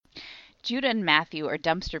Judah and Matthew are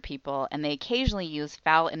dumpster people, and they occasionally use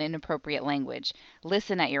foul and inappropriate language.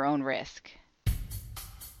 Listen at your own risk.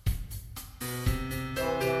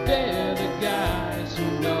 They're the guys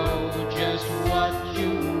who know just what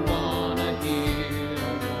you wanna hear.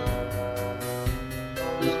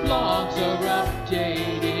 Those blogs are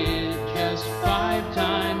updated just 5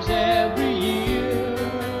 times every year.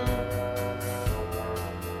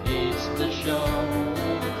 It's the show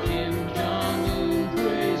of Kim Jong-un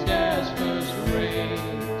praised as first rate.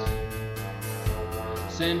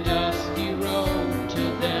 Sandusky wrote to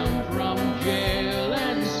them from jail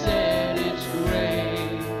and said it's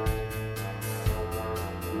great.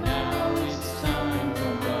 Now it's time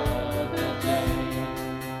for Brother Day.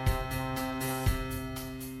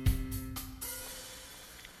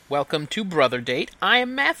 Welcome to Brother Date. I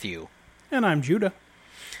am Matthew. And I'm Judah.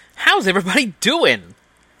 How's everybody doing?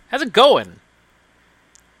 How's it going?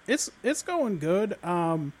 It's going good.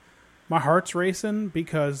 My heart's racing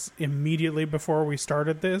because immediately before we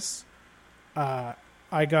started this, I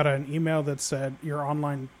got an email that said your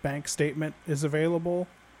online bank statement is available,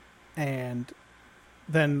 and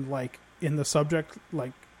then like in the subject,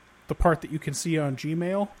 like the part that you can see on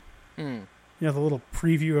Gmail, you know, the little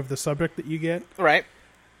preview of the subject that you get. Right.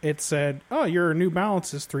 It said, "Oh, your new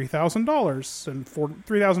balance is $3,000 and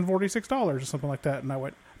 $3,046 or something like that." And I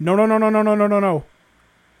went, "No.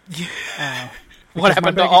 What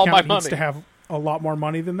happened to bank all account my needs money? to have a lot more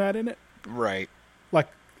money than that in it, Right.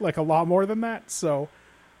 like a lot more than that." So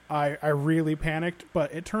I really panicked.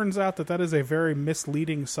 But it turns out that is a very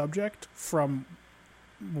misleading subject from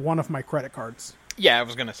one of my credit cards. Yeah, I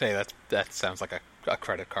was going to say that sounds like a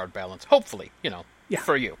credit card balance. Hopefully, Yeah.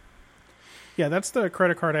 for you. Yeah, that's the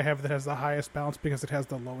credit card I have that has the highest balance because it has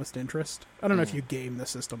the lowest interest. I don't know if you game the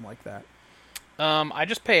system like that. I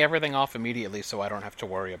just pay everything off immediately so I don't have to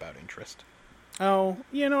worry about interest. Oh,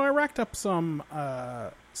 I racked up some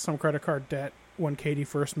credit card debt when Katie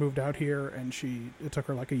first moved out here, and it took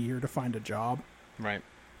her like a year to find a job. Right.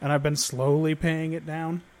 And I've been slowly paying it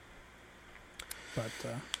down. But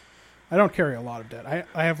I don't carry a lot of debt.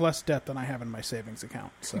 I have less debt than I have in my savings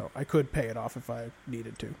account, so I could pay it off if I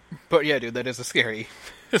needed to. But yeah, dude, that is a scary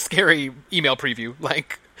email preview.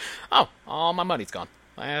 Like, oh, all my money's gone.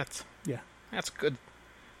 That's a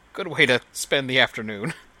good way to spend the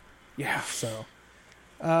afternoon. Yeah, so,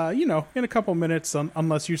 in a couple minutes,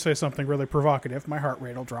 unless you say something really provocative, my heart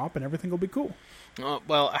rate will drop and everything will be cool.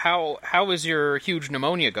 Well, how is your huge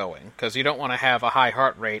pneumonia going? Because you don't want to have a high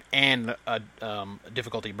heart rate and a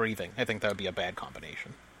difficulty breathing. I think that would be a bad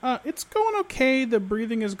combination. It's going okay. The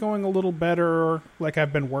breathing is going a little better. Like,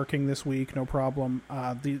 I've been working this week, no problem.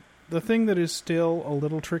 The thing that is still a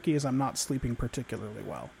little tricky is I'm not sleeping particularly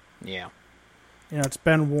well. Yeah. It's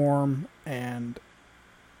been warm, and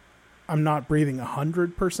I'm not breathing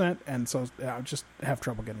 100%, and so I just have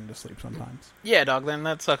trouble getting to sleep sometimes. Yeah, dog, then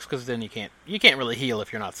that sucks because then you can't really heal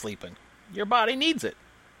if you're not sleeping. Your body needs it.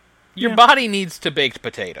 Your body needs to baked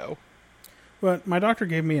potato. But my doctor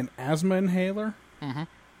gave me an asthma inhaler,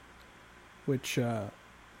 which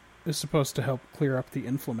is supposed to help clear up the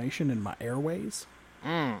inflammation in my airways.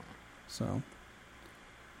 So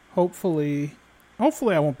hopefully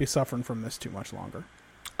I won't be suffering from this too much longer.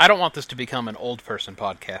 I don't want this to become an old person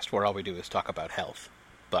podcast where all we do is talk about health,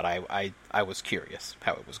 but I was curious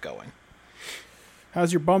how it was going.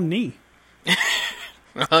 How's your bum knee?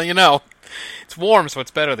 Well, it's warm, so it's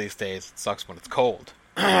better these days. It sucks when it's cold.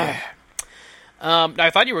 I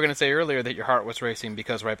thought you were going to say earlier that your heart was racing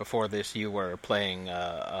because right before this you were playing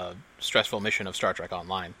a stressful mission of Star Trek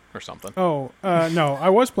Online or something. Oh, no, I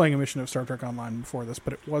was playing a mission of Star Trek Online before this,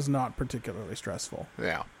 but it was not particularly stressful.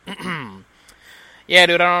 Yeah. Yeah,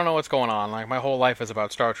 dude, I don't know what's going on. Like, my whole life is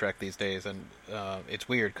about Star Trek these days, and it's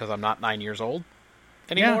weird because I'm not 9 years old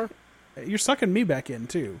anymore. Yeah, you're sucking me back in,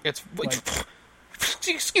 too. It's...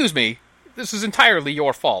 Excuse me. This is entirely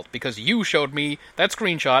your fault, because you showed me that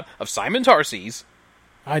screenshot of Simon Tarses.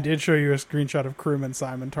 I did show you a screenshot of crewman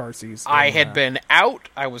Simon Tarses. I had been out.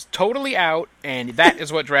 I was totally out, and that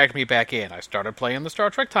is what dragged me back in. I started playing the Star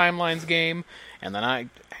Trek Timelines game, and then I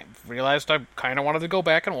realized I kind of wanted to go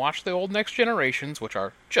back and watch the old Next Generations, which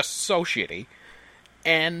are just so shitty.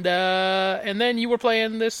 And then you were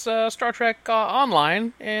playing this Star Trek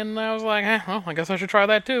Online, and I was like, well, I guess I should try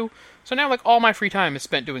that too. So now, like, all my free time is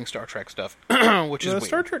spent doing Star Trek stuff, which is weird.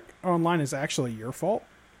 Star Trek Online is actually your fault.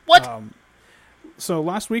 What? So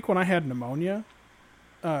last week when I had pneumonia,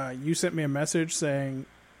 you sent me a message saying,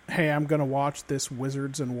 hey, I'm going to watch this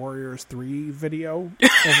Wizards and Warriors 3 video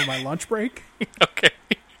over my lunch break. Okay.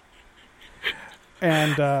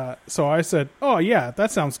 And so I said, "Oh yeah,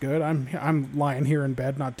 that sounds good. I'm lying here in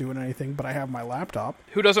bed, not doing anything, but I have my laptop."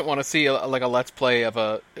 Who doesn't want to see a Let's Play of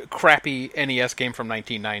a crappy NES game from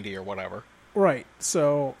 1990 or whatever? Right.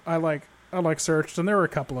 So I searched, and there were a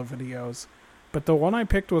couple of videos, but the one I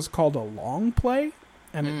picked was called a long play,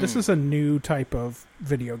 and this is a new type of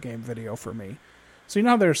video game video for me. So you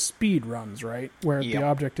know how there's speed runs, right? Where Yep. the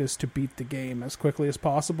object is to beat the game as quickly as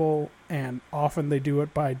possible, and often they do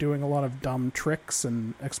it by doing a lot of dumb tricks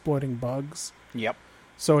and exploiting bugs. Yep.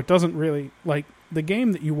 So it doesn't really, like, the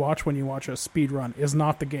game that you watch when you watch a speed run is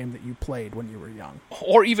not the game that you played when you were young.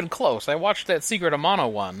 Or even close. I watched that Secret of Mana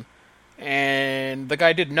one, and the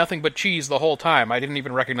guy did nothing but cheese the whole time. I didn't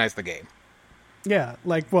even recognize the game. Yeah,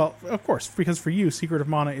 like, well, of course, because for you, Secret of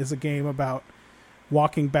Mana is a game about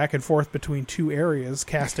walking back and forth between two areas,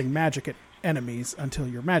 casting magic at enemies until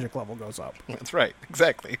your magic level goes up. That's right.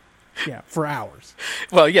 Exactly. Yeah, for hours.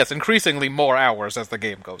 Well, yes, increasingly more hours as the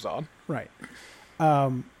game goes on. Right.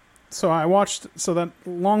 So that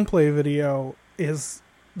long play video is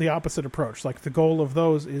the opposite approach. Like, the goal of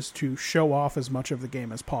those is to show off as much of the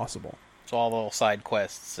game as possible. So all the little side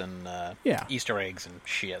quests and Yeah. Easter eggs and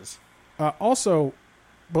shiz. Also,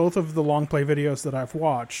 both of the long play videos that I've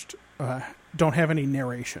watched don't have any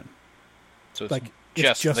narration. So it's Like,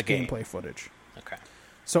 just it's just the game. gameplay footage. Okay.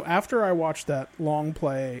 So after I watched that long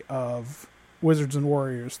play of Wizards and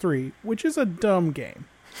Warriors 3, which is a dumb game.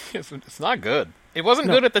 It's not good. It wasn't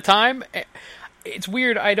No. good at the time. It's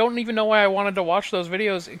weird. I don't even know why I wanted to watch those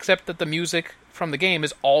videos, except that the music from the game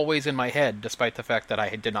is always in my head, despite the fact that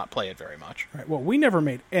I did not play it very much. Right. Well, we never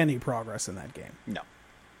made any progress in that game. No.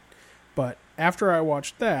 But after I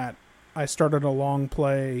watched that, I started a long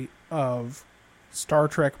play of Star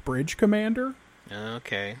Trek Bridge Commander.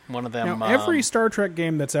 Okay. One of them... Now, every Star Trek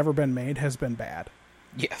game that's ever been made has been bad.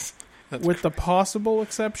 Yes. That's With the possible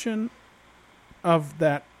exception of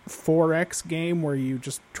that 4X game where you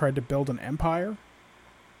just tried to build an empire.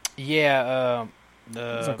 Yeah,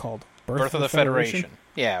 What's it called? Birth of the Federation.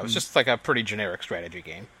 Yeah, it was just like a pretty generic strategy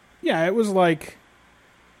game. Yeah, it was like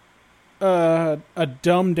a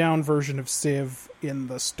dumbed down version of Civ in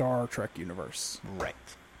the Star Trek universe. Right.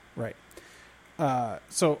 Right.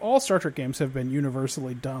 So all Star Trek games have been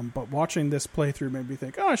universally dumb, but watching this playthrough made me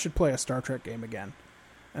think, oh, I should play a Star Trek game again.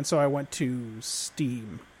 And so I went to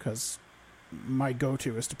Steam, because my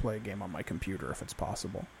go-to is to play a game on my computer if it's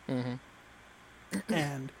possible. Mm-hmm.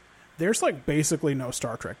 And there's like basically no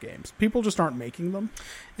Star Trek games. People just aren't making them.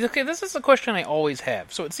 Okay, this is a question I always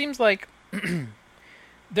have. So it seems like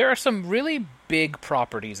there are some really big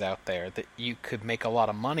properties out there that you could make a lot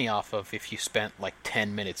of money off of if you spent like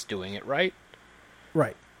 10 minutes doing it right.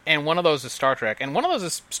 Right. And one of those is Star Trek, and one of those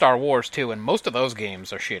is Star Wars too, and most of those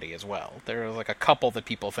games are shitty as well. There are like a couple that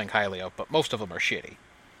people think highly of, but most of them are shitty.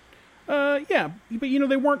 Yeah, but you know,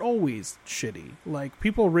 they weren't always shitty. Like,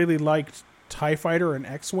 people really liked TIE Fighter and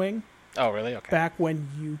X-Wing Oh, really? Okay. back when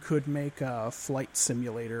you could make a flight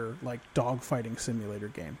simulator, like dogfighting simulator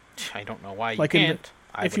game. I don't know why you Like in can't.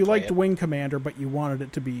 If you liked Wing Commander, but you wanted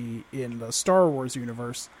it to be in the Star Wars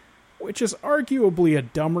universe, which is arguably a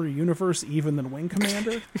dumber universe even than Wing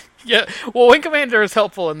Commander. Yeah, well, Wing Commander is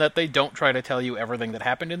helpful in that they don't try to tell you everything that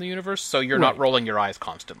happened in the universe, so you're not Right. rolling your eyes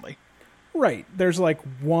constantly. Right. There's like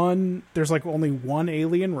only one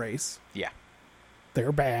alien race. Yeah,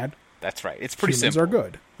 They're bad. that's right. It's pretty Humans simple. are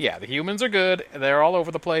good. Yeah, the humans are good. They're all over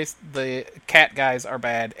the place. The cat guys are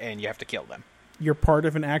bad, and you have to kill them. You're part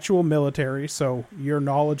of an actual military, so your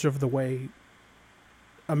knowledge of the way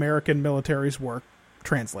American militaries work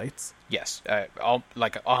translates. Yes, all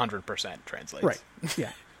like 100% translates. Right.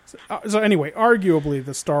 Yeah. So anyway, arguably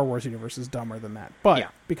the Star Wars universe is dumber than that. But Yeah.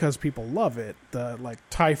 because people love it, the like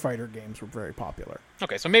TIE Fighter games were very popular.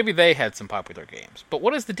 Okay, so maybe they had some popular games, but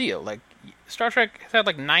what is the deal? Like, Star Trek has had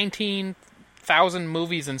like 19,000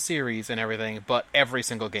 movies and series and everything, but every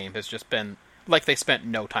single game has just been like they spent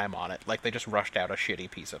no time on it. Like they just rushed out a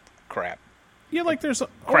shitty piece of crap. Yeah, like there's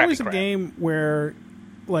Crappy always a crap. game where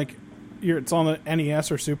like it's on the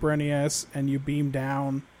NES or Super NES and you beam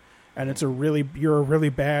down and you're a really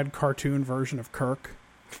bad cartoon version of Kirk.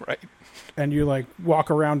 Right. And you like walk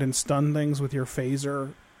around and stun things with your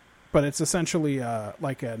phaser, but it's essentially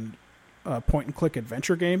like a point and click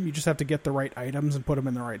adventure game. You just have to get the right items and put them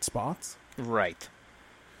in the right spots. Right.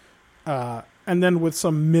 And then with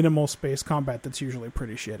some minimal space combat that's usually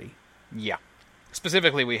pretty shitty. Yeah.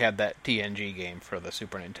 Specifically, we had that TNG game for the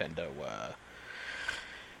Super Nintendo.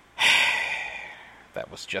 That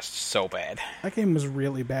was just so bad. That game was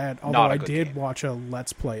really bad, although Not a I good did game. watch a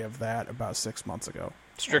Let's Play of that about 6 months ago.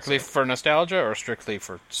 Strictly for nostalgia or strictly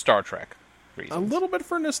for Star Trek? reasons. A little bit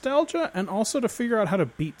for nostalgia, and also to figure out how to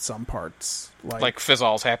beat some parts. Like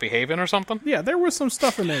Fizzall's Happy Haven or something? Yeah, there was some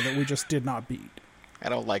stuff in there that we just did not beat. I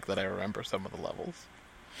don't like that I remember some of the levels.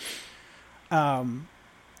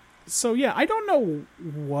 So yeah, I don't know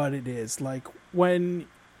what it is. Like, when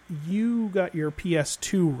you got your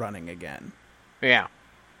PS2 running again, Yeah.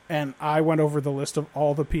 and I went over the list of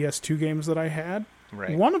all the PS2 games that I had,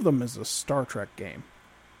 Right. one of them is a Star Trek game.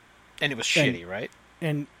 And it was shitty, right?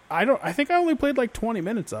 And I think I only played like 20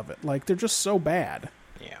 minutes of it. Like, they're just so bad.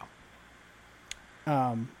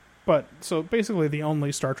 Yeah. But, so basically the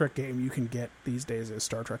only Star Trek game you can get these days is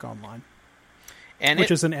Star Trek Online, And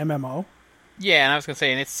which is an MMO. Yeah, and I was going to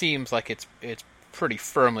say, and it seems like it's pretty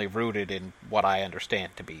firmly rooted in what I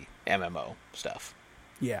understand to be MMO stuff.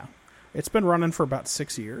 Yeah. It's been running for about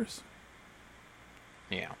 6 years.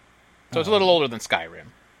 Yeah. So it's a little older than Skyrim.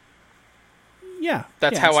 Yeah.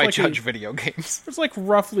 That's yeah, how it's I like judge video games. It's like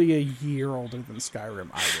roughly a year older than Skyrim,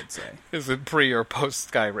 I would say. Is it pre or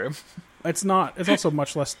post Skyrim? It's not. It's also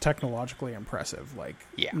much less technologically impressive. Like,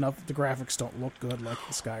 Yeah. the graphics don't look good like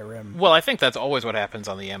the Skyrim. Well, I think that's always what happens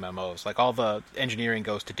on the MMOs. Like, all the engineering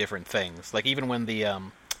goes to different things. Like, even when the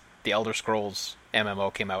Elder Scrolls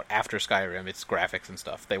MMO came out after Skyrim, its graphics and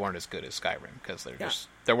stuff, they weren't as good as Skyrim, because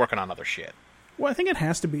they're working on other shit. Well, I think it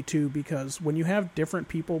has to be, too, because when you have different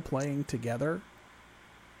people playing together,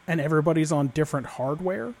 and everybody's on different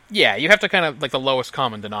hardware, Yeah, you have to kind of, like, the lowest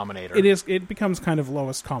common denominator. it becomes kind of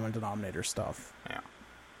lowest common denominator stuff. Yeah.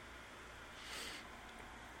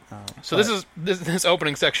 So This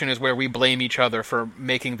opening section is where we blame each other for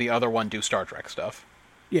making the other one do Star Trek stuff.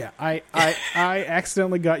 Yeah, I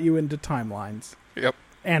accidentally got you into timelines. Yep.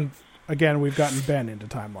 And, again, we've gotten Ben into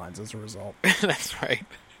timelines as a result. That's right.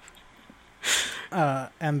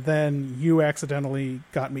 And then you accidentally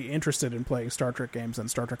got me interested in playing Star Trek games,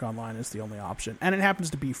 and Star Trek Online is the only option. And it happens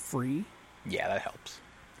to be free. Yeah, that helps.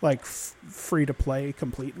 Like, free to play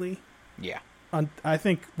completely. Yeah. I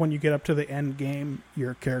think when you get up to the end game,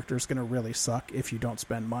 your character's going to really suck if you don't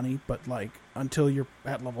spend money. But, like, until you're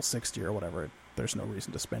at level 60 or whatever, there's no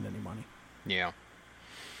reason to spend any money. Yeah.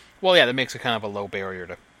 Well, yeah, that makes it kind of a low barrier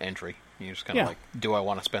to entry. You just kind of like, do I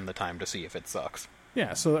want to spend the time to see if it sucks?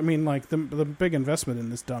 Yeah, so, I mean, like, the big investment in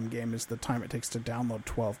this dumb game is the time it takes to download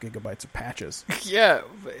 12 gigabytes of patches. Yeah,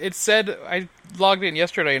 it said, I logged in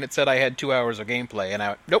yesterday and it said I had 2 hours of gameplay, and I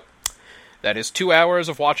went, nope, that is 2 hours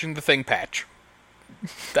of watching the thing patch.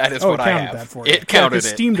 That is what I have. That for you. It counted it.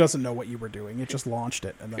 Steam doesn't know what you were doing. It just launched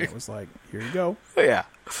it, and then it was like, here you go. Yeah.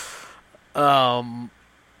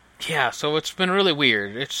 Yeah, so it's been really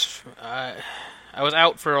weird. It's, I was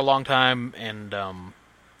out for a long time, and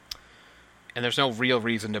there's no real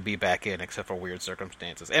reason to be back in except for weird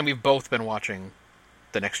circumstances. And we've both been watching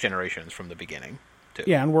The Next Generations from the beginning, too.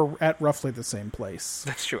 Yeah, and we're at roughly the same place.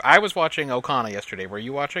 That's true. I was watching Okana yesterday. Were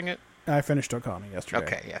you watching it? I finished Okana yesterday.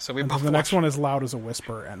 Okay, yeah, so we And both the next watched- one is Loud as a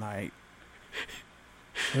Whisper, and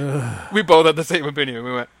We both had the same opinion.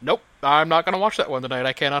 We went, nope, I'm not going to watch that one tonight.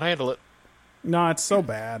 I cannot handle it. No, it's so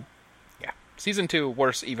bad. Yeah. Season 2,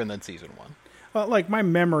 worse even than Season 1. Well, like, my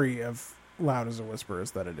memory of Loud as a Whisper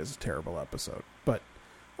is that it is a terrible episode. But,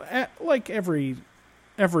 like every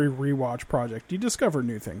rewatch project, you discover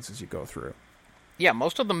new things as you go through. Yeah,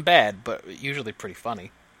 most of them bad, but usually pretty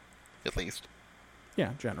funny. At least.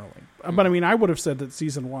 Yeah, generally. But, I mean, I would have said that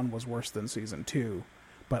Season 1 was worse than Season 2,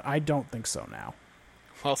 but I don't think so now.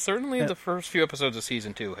 Well, certainly the first few episodes of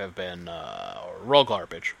Season 2 have been real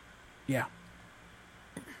garbage. Yeah.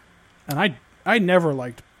 And I never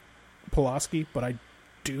liked Pulaski, but I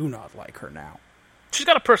do not like her now. She's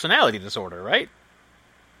got a personality disorder, right?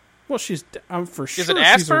 Well, she's for sure. Is it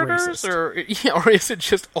she's a Asperger's, racist. or is it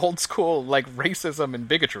just old school like racism and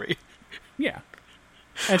bigotry? Yeah,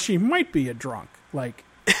 and she might be a drunk. Like,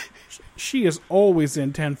 she is always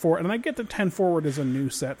in 10 Forward, and I get that 10 Forward is a new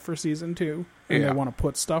set for Season 2, and Yeah. they want to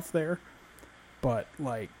put stuff there, but,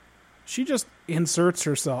 like, she just inserts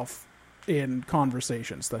herself in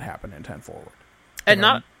conversations that happen in 10 Forward. And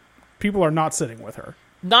not People are not sitting with her.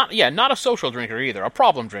 not a social drinker either, a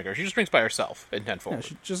problem drinker. She just drinks by herself in 10 Yeah, Forward.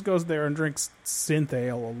 she just goes there and drinks synth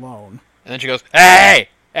ale alone. And then she goes, hey,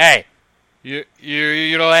 you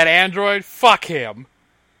know that android? Fuck him.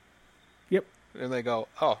 Yep. And they go,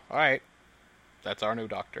 oh, all right. That's our new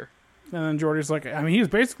doctor. And then Jordy's like, I mean, he's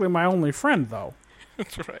basically my only friend, though.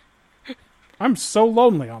 That's right. I'm so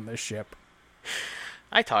lonely on this ship.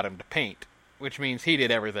 I taught him to paint, which means he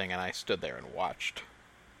did everything and I stood there and watched.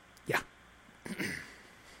 Yeah.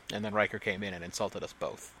 And then Riker came in and insulted us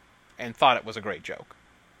both and thought it was a great joke.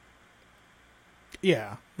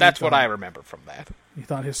 Yeah. That's what I remember from that. He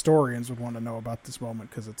thought historians would want to know about this moment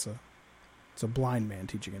because it's a It's a blind man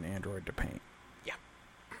teaching an android to paint.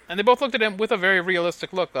 And they both looked at him with a very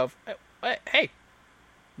realistic look of, hey,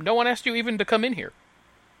 no one asked you even to come in here.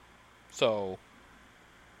 So,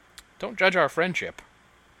 don't judge our friendship.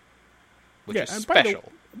 Which is and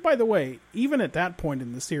special. By the way, even at that point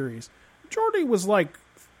in the series, Geordi was like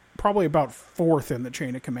probably about fourth in the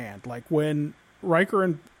chain of command. Like when Riker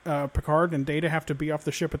and Picard and Data have to be off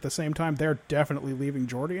the ship at the same time, they're definitely leaving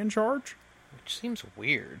Geordi in charge. Which seems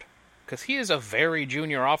weird. Because he is a very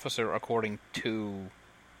junior officer according to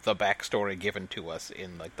the backstory given to us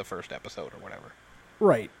in like the first episode or whatever.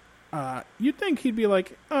 Right. You'd think he'd be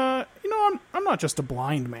like, I'm not just a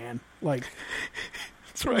blind man. Like,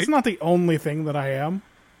 That's right. it's not the only thing that I am.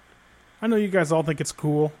 I know you guys all think it's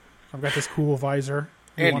cool. I've got this cool visor.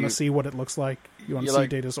 You And want you- to see what it looks like. You want to you see like-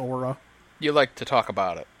 Data's aura. You like to talk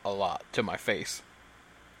about it a lot to my face.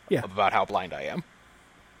 Yeah. About how blind I am.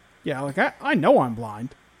 Yeah, like, I know I'm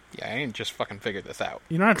blind. Yeah, I ain't just fucking figured this out.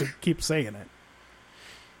 You don't have to keep saying it.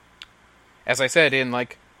 As I said in,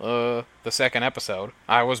 like, the second episode,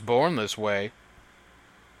 I was born this way.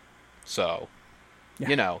 So, Yeah.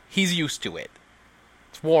 you know, he's used to it.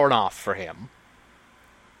 It's worn off for him.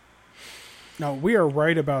 No, we are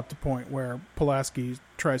right about the point where Pulaski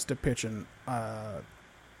tries to pitch an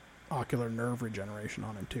ocular nerve regeneration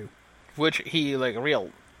on him, too. Which he, like, real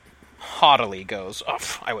haughtily goes,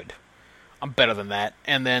 I'm better than that.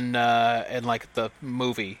 And then, in, like, the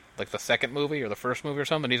movie, like the second movie or the first movie or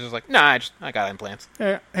something, he's just like, nah, I got implants.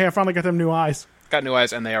 Hey, I finally got them new eyes. Got new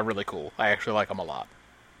eyes, and they are really cool. I actually like them a lot.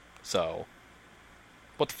 So,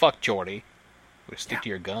 what the fuck, Geordi? We stick to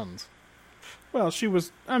your guns. Well, she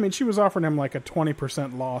was offering him like a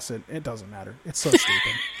 20% loss. It doesn't matter. It's so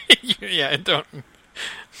stupid. Yeah,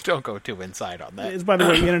 don't go too inside on that. It's, by the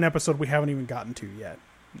way, in an episode we haven't even gotten to yet.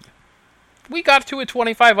 We got to it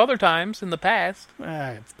 25 other times in the past.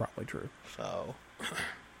 It's probably true. So,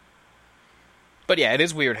 but yeah, it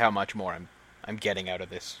is weird how much more I'm getting out of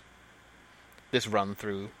this run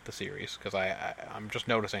through the series, because I'm just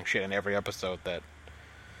noticing shit in every episode that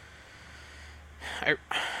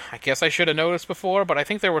I guess I should have noticed before, but I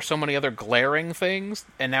think there were so many other glaring things,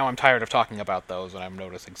 and now I'm tired of talking about those, and I'm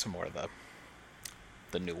noticing some more of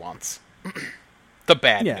the nuance, the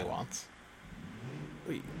bad nuance.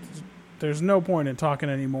 There's no point in talking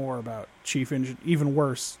anymore about Chief Engineer. Even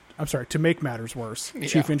worse, I'm sorry, to make matters worse,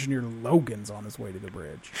 Chief Engineer Logan's on his way to the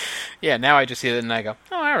bridge. Yeah, now I just see it and I go,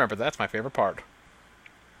 oh, I remember that's my favorite part.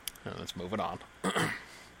 Let's move it on.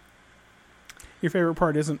 Your favorite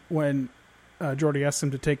part isn't when Geordi asks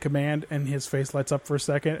him to take command and his face lights up for a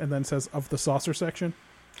second and then says, of the saucer section?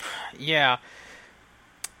 Yeah.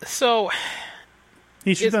 So,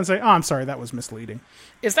 He should then say, oh, I'm sorry, that was misleading.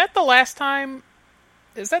 is that the last time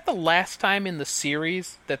in the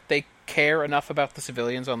series that they care enough about the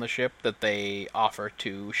civilians on the ship that they offer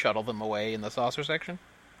to shuttle them away in the saucer section?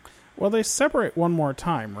 Well, they separate one more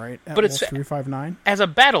time, right? At But it's 359? as a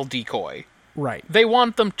battle decoy. Right. They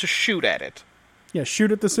want them to shoot at it. Yeah,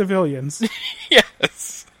 shoot at the civilians.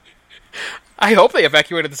 Yes. I hope they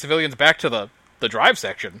evacuated the civilians back to the drive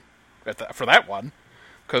section for that one,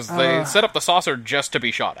 because they set up the saucer just to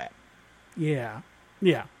be shot at. Yeah.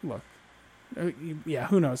 Yeah, look. Yeah,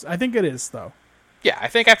 who knows? I think it is, though. Yeah, I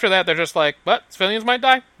think after that they're just like, what, civilians might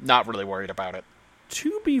die? Not really worried about it.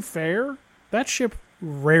 To be fair, that ship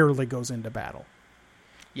rarely goes into battle.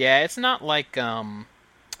 Yeah, it's not like some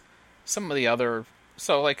of the other...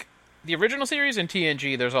 So, like, the original series in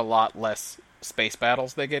TNG, there's a lot less space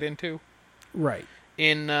battles they get into. Right.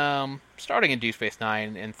 In, starting in Deep Space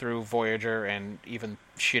Nine and through Voyager and even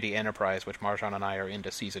shitty Enterprise, which Marjan and I are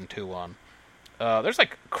into Season 2 on, there's,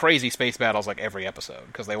 like, crazy space battles, like, every episode,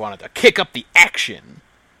 because they wanted to kick up the action.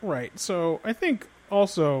 Right. So, I think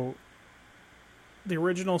also the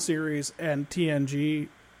original series and TNG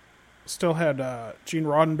still had Gene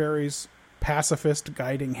Roddenberry's pacifist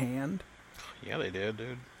guiding hand. Yeah, they did,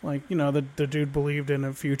 dude. Like, you know, the dude believed in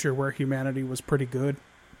a future where humanity was pretty good.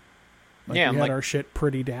 Like, Yeah, we and, had like, our shit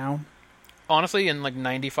pretty down. Honestly, in, like,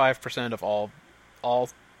 95% of all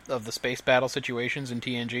of the space battle situations in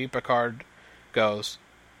TNG, Picard goes,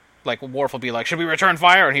 like, Worf will be like, should we return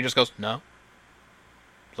fire? And he just goes, no.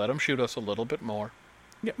 Let them shoot us a little bit more.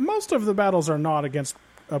 Yeah, most of the battles are not against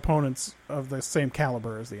opponents of the same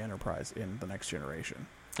caliber as the Enterprise in The Next Generation.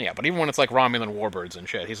 Yeah, but even when it's like Romulan warbirds and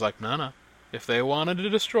shit, he's like, no. If they wanted to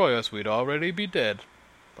destroy us, we'd already be dead.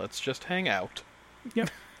 Let's just hang out. Yep.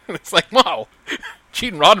 It's like, whoa.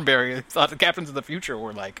 Gene Roddenberry thought the captains of the future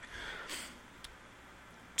were, like,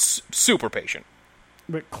 super patient.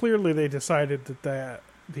 But clearly they decided that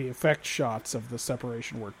the effect shots of the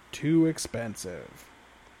separation were too expensive.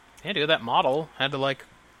 Yeah, dude, that model had to, like,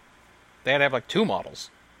 They had to have like 2 models.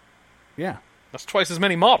 Yeah. That's twice as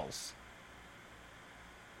many models.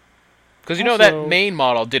 Because you know Also- that main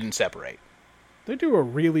model didn't separate. They do a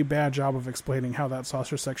really bad job of explaining how that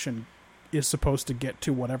saucer section is supposed to get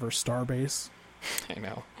to whatever starbase I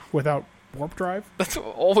know. without warp drive. That's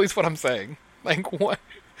always what I'm saying. Like, what?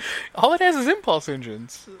 All it has is impulse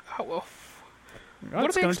engines. What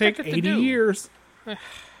It's do they going to take expect it to 80 do? years. It's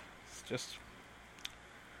just...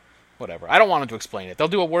 Whatever. I don't want them to explain it. They'll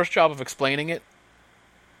do a worse job of explaining it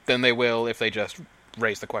than they will if they just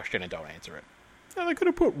raise the question and don't answer it. Yeah, they could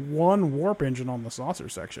have put one warp engine on the saucer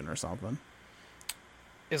section or something.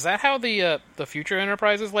 Is that how the future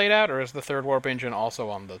Enterprise is laid out, or is the third warp engine also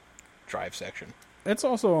on the drive section? It's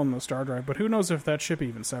also on the star drive, but who knows if that ship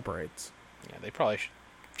even separates. Yeah, they probably should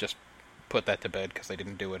just put that to bed because they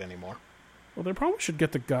didn't do it anymore. Well, they probably should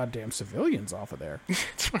get the goddamn civilians off of there. I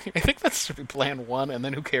think that should be plan 1, and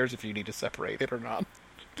then who cares if you need to separate it or not.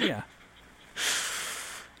 Yeah.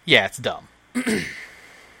 Yeah, it's dumb.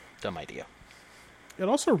 Dumb idea. It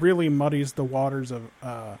also really muddies the waters of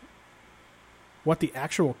what the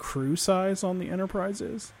actual crew size on the Enterprise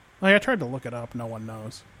is. Like, I tried to look it up. No one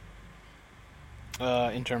knows.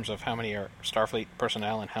 In terms of how many are Starfleet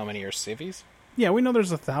personnel and how many are civvies? Yeah, we know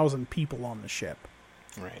there's 1,000 people on the ship.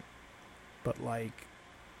 Right. But, like,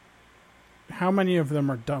 how many of them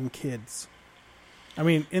are dumb kids? I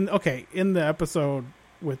mean, in the episode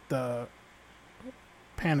with the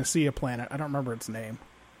Panacea planet, I don't remember its name.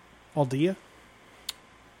 Aldea?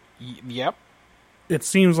 Yep. It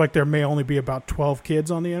seems like there may only be about 12 kids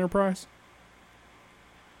on the Enterprise.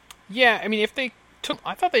 Yeah, I mean, if they took...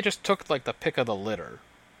 I thought they just took, like, the pick of the litter.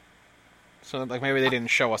 So, like, maybe they didn't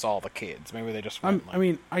show us all the kids. Maybe they just went, I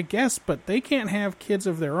mean, I guess, but they can't have kids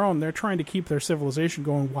of their own. They're trying to keep their civilization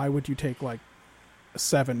going. Why would you take, like,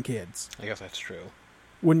 7 kids? I guess that's true.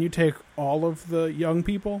 Wouldn't you take all of the young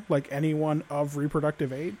people? Like, anyone of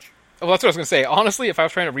reproductive age? Well, that's what I was going to say. Honestly, if I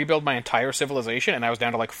was trying to rebuild my entire civilization and I was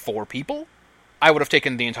down to, like, 4 people, I would have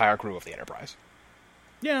taken the entire crew of the Enterprise.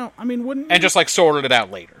 Yeah, I mean, wouldn't And just, like, sorted it out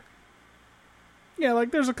later. Yeah, like,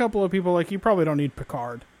 there's a couple of people, like, you probably don't need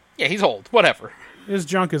Picard. Yeah, he's old. Whatever. His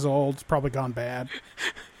junk is old. It's probably gone bad.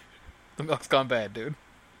 The milk's gone bad, dude.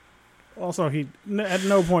 Also, at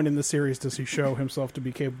no point in the series does he show himself to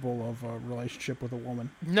be capable of a relationship with a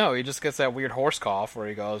woman. No, he just gets that weird horse cough where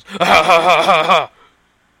he goes, ha ha ha ha ha,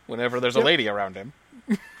 whenever there's a lady around him.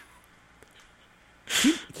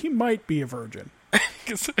 He might be a virgin.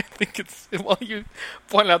 'Cause I think it's... Well, you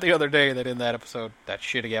pointed out the other day that in that episode, that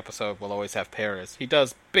shitty episode, We'll Always Have Paris, he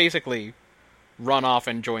does basically run off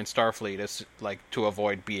and join Starfleet as, like, to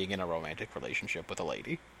avoid being in a romantic relationship with a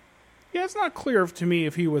lady. Yeah, it's not clear to me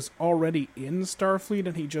if he was already in Starfleet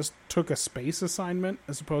and he just took a space assignment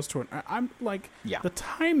as opposed to I'm like, Yeah. the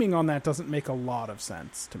timing on that doesn't make a lot of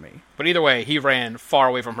sense to me. But either way, he ran far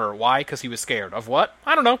away from her. Why? Because he was scared. Of what?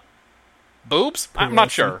 I don't know. Boobs? I'm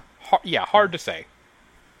not sure. Hard to say.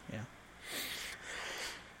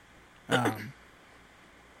 Yeah.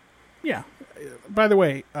 Yeah. By the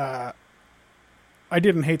way, I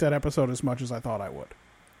didn't hate that episode as much as I thought I would.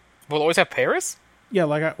 We'll Always Have Paris? Yeah,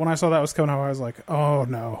 like when I saw that was coming out, I was like, "Oh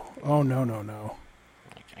no, no!"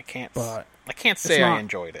 I can't. But I can't say not- I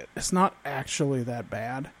enjoyed it. It's not actually that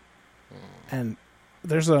bad, and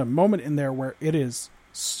there's a moment in there where it is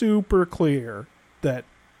super clear that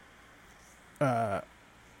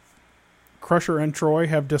Crusher and Troy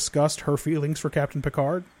have discussed her feelings for Captain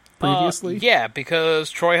Picard previously. Yeah,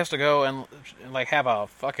 because Troy has to go and like have a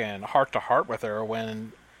fucking heart-to-heart with her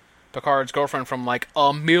when Picard's girlfriend from like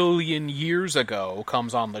a million years ago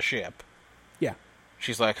comes on the ship. Yeah.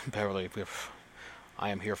 She's like, Beverly, I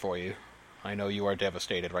am here for you. I know you are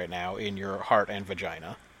devastated right now in your heart and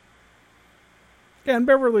vagina. Yeah, and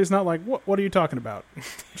Beverly's not like, what are you talking about?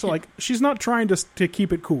 So, like, she's not trying to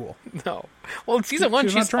keep it cool. No. Well, in season 1,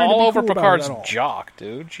 She's not she's trying to all be over cool about it Picard's at all. jock,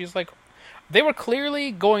 dude. She's like... They were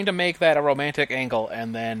clearly going to make that a romantic angle,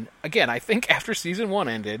 and then, again, I think after season 1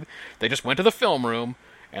 ended, they just went to the film room,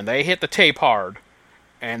 and they hit the tape hard,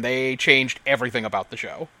 and they changed everything about the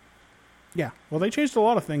show. Yeah, well, they changed a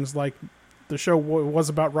lot of things, like the show was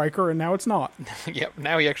about Riker, and now it's not. Yep,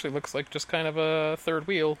 now he actually looks like just kind of a third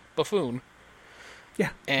wheel buffoon. Yeah,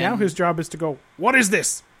 And- now his job is to go, what is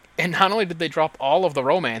this? And not only did they drop all of the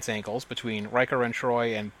romance angles between Riker and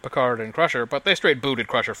Troy and Picard and Crusher, but they straight booted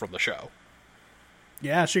Crusher from the show.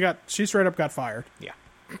 Yeah, she straight up got fired. Yeah.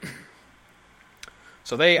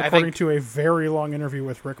 So they, I According think... to a very long interview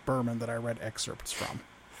with Rick Berman that I read excerpts from.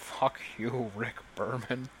 Fuck you, Rick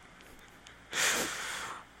Berman.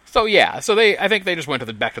 So yeah, I think they just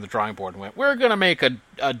went back to the drawing board and went, we're gonna make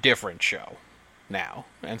a different show. now.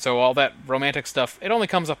 And so all that romantic stuff, it only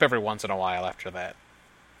comes up every once in a while after that.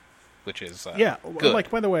 Which is good. Like,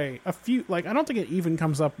 by the way, I don't think it even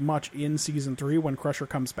comes up much in season 3 when Crusher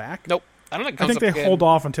comes back. Nope. I don't think it I comes think up they again. hold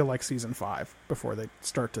off until like season 5 before they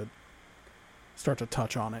start to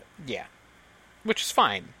touch on it. Yeah. Which is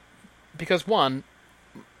fine. Because one,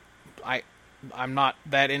 I'm not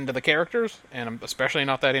that into the characters, and I'm especially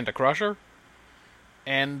not that into Crusher.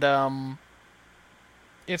 And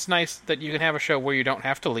it's nice that you can have a show where you don't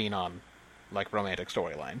have to lean on like romantic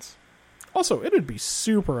storylines. Also, it'd be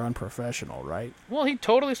super unprofessional, right? Well, he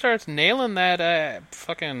totally starts nailing that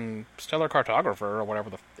fucking stellar cartographer or whatever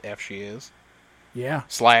the F she is. Yeah.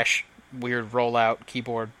 / weird rollout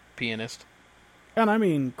keyboard pianist. And I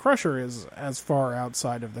mean, Crusher is as far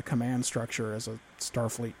outside of the command structure as a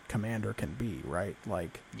Starfleet commander can be, right?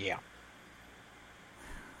 Like, Yeah.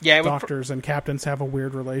 Yeah, it would doctors and captains have a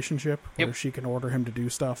weird relationship where Yep. she can order him to do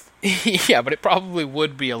stuff. yeah, but it probably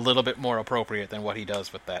would be a little bit more appropriate than what he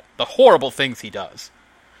does with that. The horrible things he does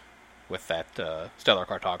with that stellar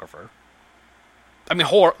cartographer. I mean,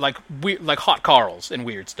 like hot Carls and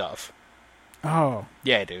weird stuff. Oh.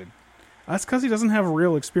 Yeah, dude. That's because he doesn't have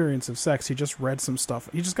real experience of sex. He just read some stuff.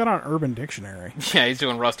 He just got on Urban Dictionary. Yeah, he's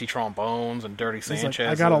doing rusty trombones and dirty He's Sanchez. like,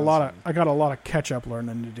 I got a lot of catch-up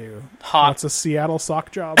learning to do. Hot. What's a Seattle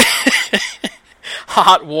sock job?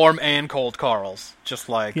 Hot, warm, and cold Carls. Just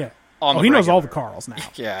like Yeah. on the He knows all the regular. Carls now.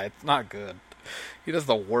 Yeah, it's not good. He does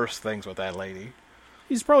the worst things with that lady.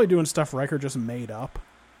 He's probably doing stuff Riker just made up.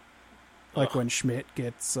 Like when Schmidt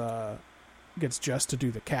gets Jess to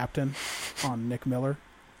do the captain on Nick Miller.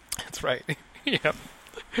 That's right. Yep.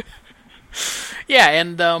 Yeah,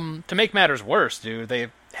 and to make matters worse, dude, they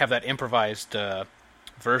have that improvised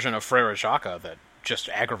version of Frere Jacques that just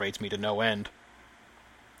aggravates me to no end.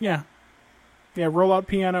 Yeah. Yeah, rollout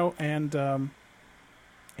piano and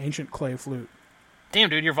ancient clay flute. Damn,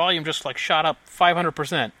 dude, your volume just like shot up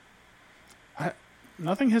 500%.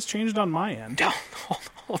 Nothing has changed on my end. Hold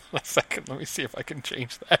on a second. Let me see if I can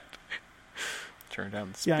change that. Turn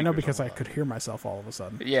down the Yeah, I know speakers because a I lot. could hear myself all of a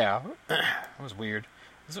sudden. Yeah, that was weird.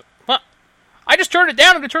 What? I just turned it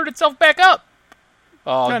down and it turned itself back up.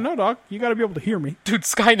 Oh, Yeah, no, dog. You got to be able to hear me. dude,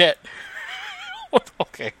 Skynet.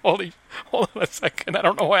 Okay, hold on a second. I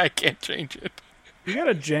don't know why I can't change it. You got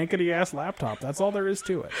a jankety-ass laptop. That's all there is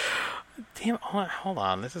to it. Damn, hold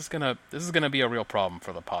on. This is gonna be a real problem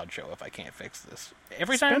for the pod show if I can't fix this.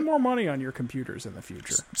 Every Spend time, more money on your computers in the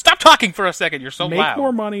future. stop talking for a second. You're so Make loud.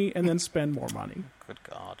 more money and then spend more money. Good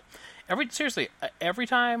God. Seriously, every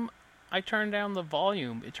time I turn down the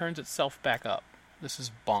volume, it turns itself back up. This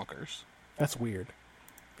is bonkers. That's weird.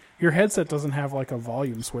 Your headset doesn't have like a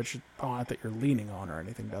volume switch on it that you're leaning on or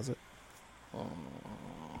anything, does it?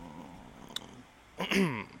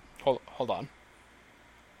 Hold on.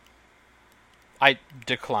 I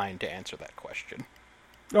decline to answer that question.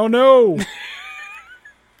 Oh no!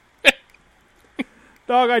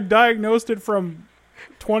 Dog, I diagnosed it from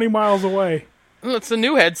 20 miles away. Well, it's a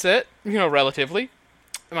new headset, relatively.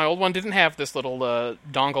 My old one didn't have this little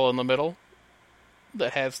dongle in the middle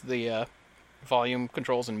that has the volume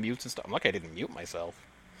controls and mutes and stuff. I'm lucky I didn't mute myself.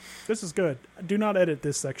 This is good. Do not edit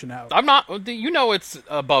this section out. I'm not. It's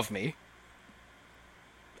above me.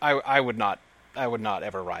 I would not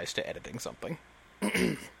ever rise to editing something.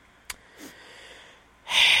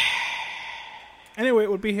 Anyway,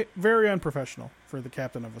 it would be very unprofessional for the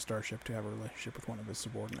captain of a starship to have a relationship with one of his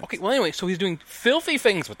subordinates. Okay, well, anyway, so he's doing filthy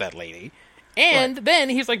things with that lady, and then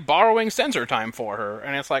he's like borrowing sensor time for her,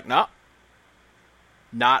 and it's like, no,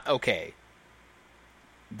 not okay.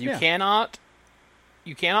 You cannot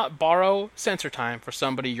borrow sensor time for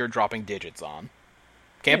somebody you're dropping digits on.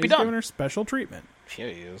 Can't be he's giving done. her special treatment. Yeah,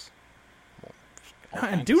 he is.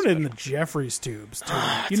 And doing it in the Jeffries tubes, too.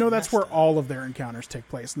 You know, that's where all of their encounters take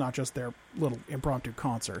place, not just their little impromptu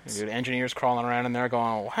concerts. Dude, engineers crawling around in there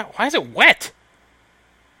going, why is it wet?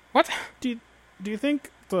 What? Do you think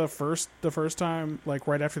the first time, like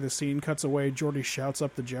right after the scene cuts away, Geordi shouts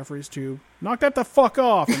up the Jeffries tube, "Knock that the fuck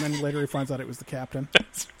off!" And then later he finds out it was the captain.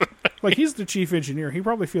 Like, he's the chief engineer. He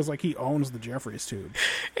probably feels like he owns the Jeffries tube.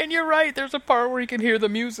 And you're right, there's a part where he can hear the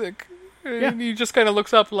music. And Yeah. he just kind of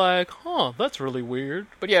looks up like, that's really weird.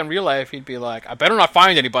 But yeah, in real life, he'd be like, I better not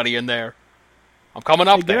find anybody in there. I'm coming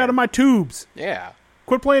up Hey, there. get out of my tubes! Yeah.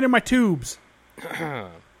 Quit playing in my tubes!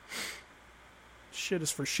 Shit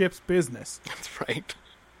is for ship's business. That's right.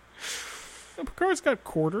 Picard's got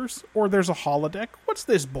quarters, or there's a holodeck. What's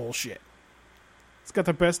this bullshit? It's got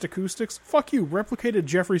the best acoustics. Fuck you, replicated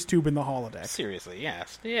Jeffries tube in the holodeck. Seriously,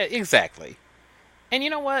 yes. Yeah, exactly. And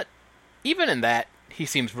you know what? Even in that, he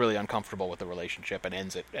seems really uncomfortable with the relationship and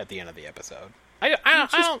ends it at the end of the episode.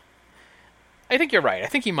 I I think you're right. I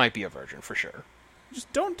think he might be a virgin for sure.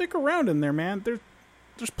 Just don't dick around in there, man.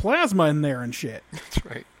 There's plasma in there and shit. That's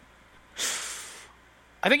right.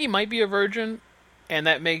 I think he might be a virgin, and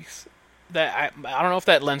that makes that I don't know if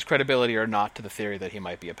that lends credibility or not to the theory that he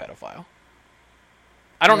might be a pedophile.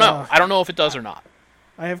 I don't know. I don't know if it does or not.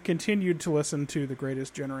 I have continued to listen to The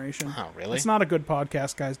Greatest Generation. Oh, really? It's not a good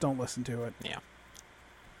podcast, guys. Don't listen to it. Yeah.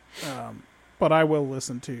 But I will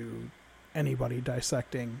listen to anybody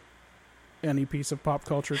dissecting any piece of pop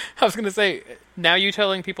culture. I was going to say, now you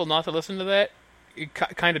telling people not to listen to that, it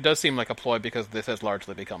kind of does seem like a ploy because this has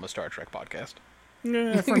largely become a Star Trek podcast.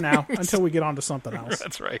 Yeah, for now, until we get on to something else.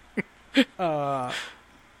 That's right.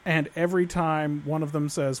 And every time one of them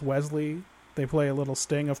says Wesley, they play a little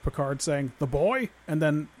sting of Picard saying, "The boy," and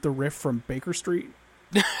then the riff from Baker Street.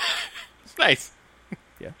 It's nice.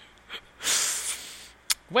 Yeah.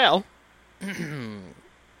 Well,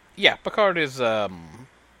 yeah, Picard is a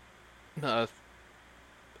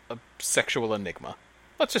sexual enigma.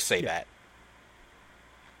 Let's just say that.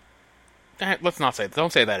 Let's not say.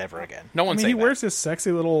 Don't say that ever again. No one say that. He wears his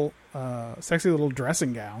sexy little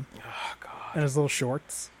dressing gown. Oh God. And his little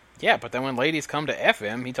shorts. Yeah, but then when ladies come to F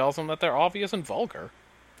him, he tells them that they're obvious and vulgar.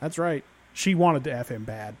 That's right. She wanted to F him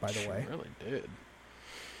bad, by the way. She really did.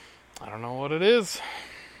 I don't know what it is.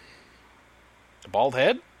 The bald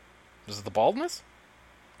head? Is it the baldness?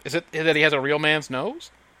 Is it that he has a real man's nose?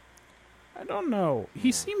 I don't know.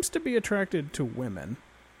 He seems to be attracted to women.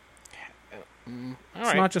 All It's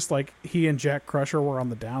right. not just like he and Jack Crusher were on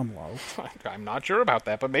the down low. I'm not sure about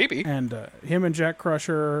that, but maybe. And him and Jack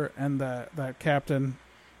Crusher and that captain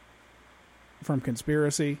from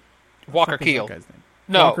Conspiracy. Walker Fuck is that Keel. guy's name?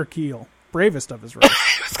 No. Walker Keel. Bravest of his race.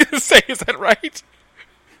 I was going to say, is that right?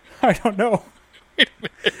 I don't know.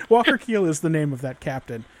 Walker Keel is the name of that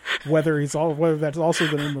captain. Whether that's also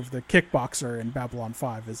the name of the kickboxer in Babylon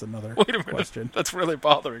 5 is another Wait a minute. question. That's really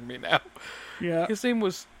bothering me now. Yeah. His name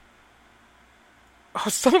was... Oh,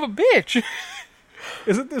 son of a bitch!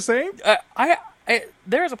 Is it the same?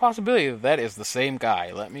 There's a possibility that is the same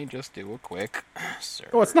guy. Let me just do a quick search.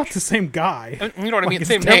 Oh, it's not the same guy. You know what I mean? It's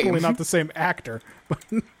Same definitely name. not the same actor.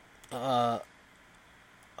 Babylon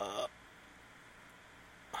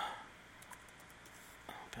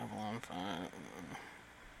 5.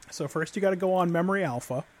 So first you got to go on Memory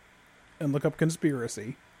Alpha and look up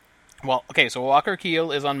Conspiracy. Well, okay, so Walker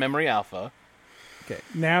Keel is on Memory Alpha. Okay,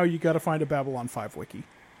 now you got to find a Babylon 5 wiki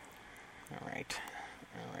All right.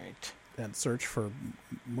 and search for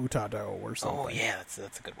Mutado or something. Oh, yeah, that's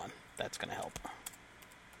a good one. That's going to help.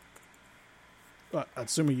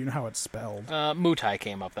 Assuming you know how it's spelled. Mutai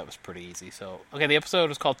came up. That was pretty easy. So, okay, the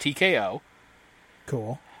episode is called TKO.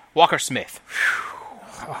 Cool. Walker Smith.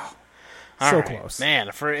 So All right. close.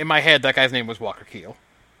 Man, in my head, that guy's name was Walker Keel.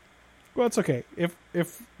 Well, it's okay. If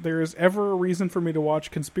there is ever a reason for me to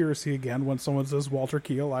watch Conspiracy again when someone says Walter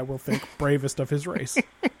Keel, I will think bravest of his race.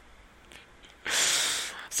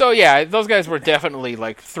 So, yeah, those guys were definitely,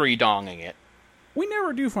 like, three-donging it. We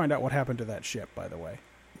never do find out what happened to that ship, by the way.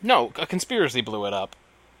 No, a conspiracy blew it up.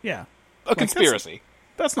 Yeah. A conspiracy.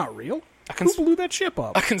 That's not real. A Who blew that ship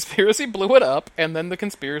up? A conspiracy blew it up, and then the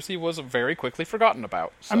conspiracy was very quickly forgotten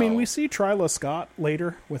about. So. I mean, we see Twyla Scott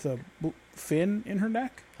later with a fin in her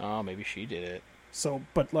neck. Oh, maybe she did it. So,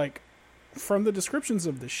 but like, from the descriptions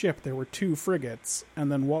of the ship, there were 2 frigates,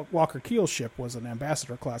 and then Walker Keel's ship was an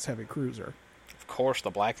Ambassador-class heavy cruiser. Of course, the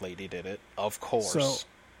Black Lady did it. Of course. So,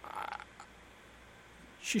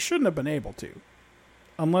 she shouldn't have been able to.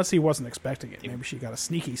 Unless he wasn't expecting it. Maybe she got a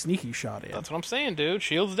sneaky shot in. That's what I'm saying, dude.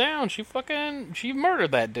 Shields down. She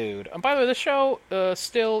murdered that dude. And by the way, the show,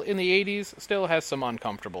 still in the 80s, still has some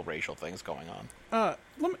uncomfortable racial things going on.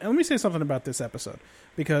 Let me say something about this episode.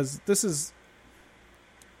 Because this is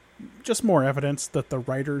just more evidence that the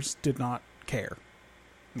writers did not care.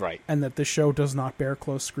 Right. And that this show does not bear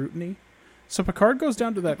close scrutiny. So Picard goes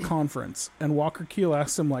down to that conference, and Walker Keel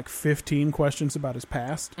asks him like 15 questions about his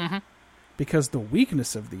past. Mm-hmm. Because the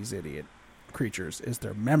weakness of these idiot creatures is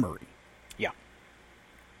their memory. Yeah.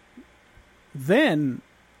 Then,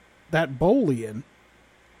 that Bolian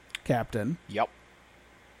captain Yep.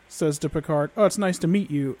 says to Picard, "Oh, it's nice to meet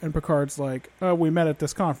you." And Picard's like, "Oh, we met at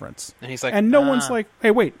this conference." And he's like, and no one's like, "Hey,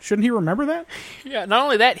 wait, shouldn't he remember that?" Yeah, not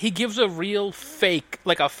only that, he gives a real fake,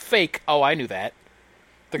 oh, I knew that.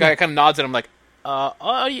 The guy kind of nods at him like,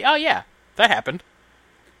 oh, yeah, that happened.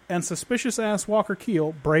 And suspicious-ass Walker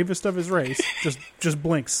Keel, bravest of his race, just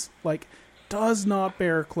blinks. Like, does not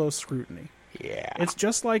bear close scrutiny. Yeah. It's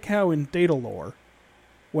just like how in Data lore,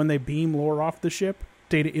 when they beam lore off the ship,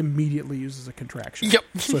 Data immediately uses a contraction. Yep.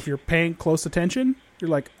 So if you're paying close attention, you're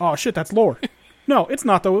like, oh shit, that's lore. No, it's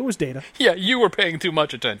not though, it was Data. Yeah, you were paying too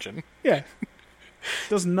much attention. Yeah.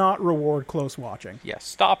 Does not reward close watching. Yes,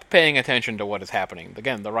 stop paying attention to what is happening.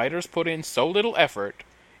 Again, the writers put in so little effort,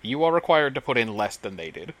 you are required to put in less than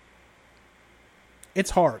they did.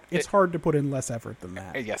 It's hard. It's hard to put in less effort than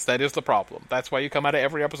that. Yes, that is the problem. That's why you come out of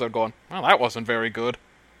every episode going, well, that wasn't very good.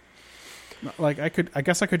 Like, I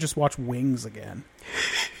guess I could just watch Wings again.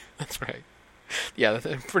 That's right. Yeah,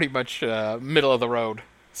 that's pretty much middle of the road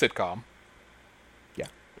sitcom. Yeah.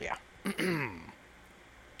 Yeah.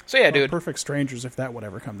 So yeah, dude. Perfect Strangers, if that would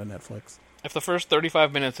ever come to Netflix. If the first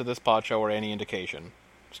 35 minutes of this pod show are any indication,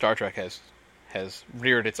 Star Trek has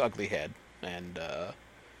reared its ugly head and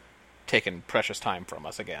taken precious time from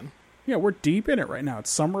us again. Yeah, we're deep in it right now. It's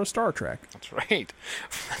summer of Star Trek. That's right.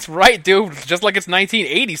 That's right, dude. Just like it's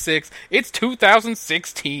 1986, it's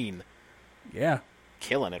 2016. Yeah.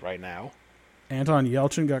 Killing it right now. Anton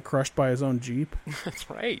Yelchin got crushed by his own Jeep. That's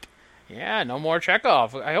right. Yeah, no more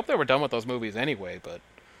Chekhov. I hope they were done with those movies anyway, but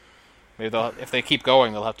maybe if they keep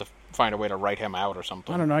going, they'll have to find a way to write him out or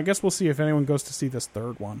something. I don't know. I guess we'll see if anyone goes to see this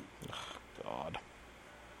third one. God.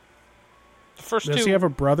 The first Does two... he have a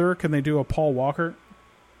brother? Can they do a Paul Walker?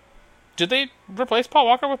 Did they replace Paul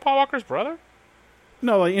Walker with Paul Walker's brother?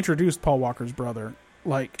 No, they introduced Paul Walker's brother.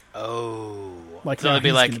 Like, so now it'd be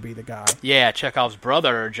he's like, going to be the guy. yeah, Chekhov's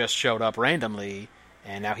brother just showed up randomly,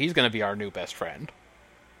 and now he's going to be our new best friend.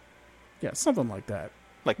 Yeah, something like that.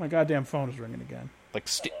 Like my goddamn phone is ringing again. Like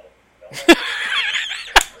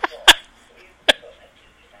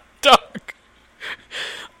Doug.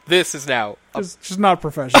 This is now just not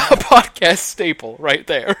professional. a podcast staple right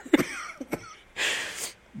there.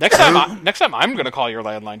 Next time I'm going to call your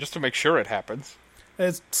landline just to make sure it happens.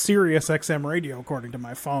 It's Sirius XM radio, according to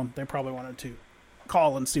my phone. They probably wanted to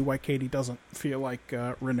call and see why Katie doesn't feel like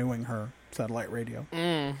renewing her satellite radio.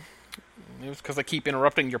 It was because I keep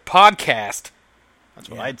interrupting your podcast. That's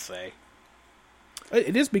what I'd say.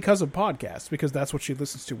 It is because of podcasts, because that's what she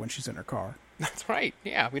listens to when she's in her car. That's right.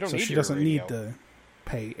 Yeah, we don't so need she your doesn't radio. need to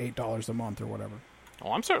pay $8 a month or whatever.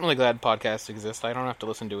 Oh, I'm certainly glad podcasts exist. I don't have to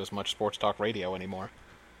listen to as much sports talk radio anymore.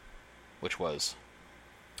 Which was...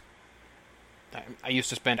 I used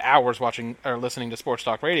to spend hours watching or listening to sports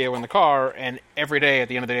talk radio in the car, and every day at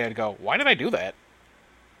the end of the day I'd go, why did I do that?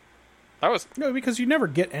 That was... No, because you never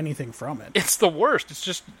get anything from it. It's the worst. It's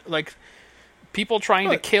just like people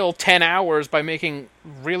trying to kill 10 hours by making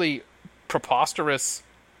really preposterous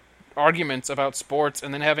arguments about sports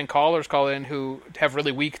and then having callers call in who have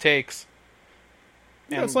really weak takes.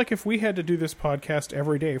 Yeah, it's like if we had to do this podcast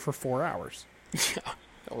every day for 4 hours. Yeah,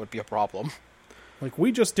 that would be a problem. Like,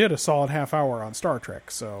 we just did a solid half hour on Star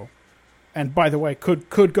Trek, so... And, by the way,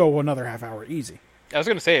 could go another half hour easy. I was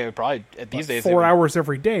going to say, it would probably, these days... 4 hours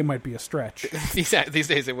every day might be a stretch. These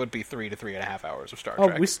days it would be 3 to 3.5 hours of Star Oh,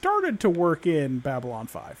 Trek. we started to work in Babylon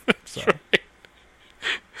 5. So.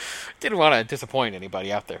 Didn't want to disappoint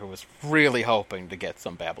anybody out there who was really hoping to get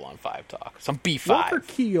some Babylon 5 talk. Some B5. Walker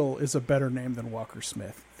Keel is a better name than Walker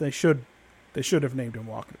Smith. They should have named him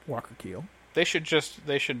Walker Keel. They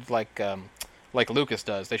should like Lucas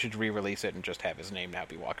does, they should re-release it and just have his name now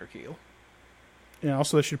be Walker Keel. Yeah,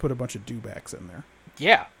 also they should put a bunch of dewbacks in there.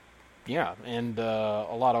 Yeah, and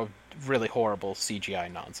a lot of really horrible CGI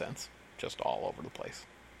nonsense just all over the place.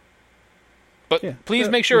 But yeah, please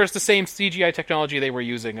make sure it's the same CGI technology they were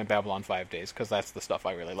using in Babylon 5 days, because that's the stuff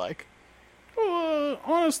I really like.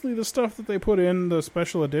 Honestly, the stuff that they put in the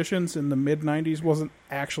special editions in the mid-90s wasn't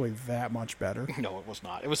actually that much better. No, it was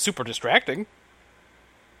not. It was super distracting.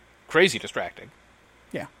 Crazy distracting.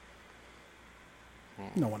 Yeah.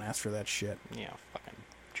 No one asked for that shit. Yeah, fucking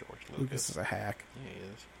George Lucas. Lucas is a hack. Yeah, he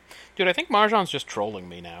is. Dude, I think Marjan's just trolling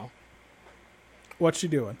me now. What's she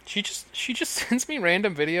doing? She just sends me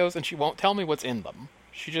random videos and she won't tell me what's in them.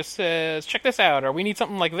 She just says, check this out, or we need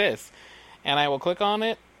something like this. And I will click on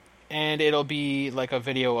it, and it'll be like a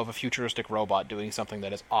video of a futuristic robot doing something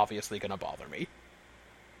that is obviously going to bother me.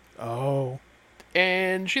 Oh.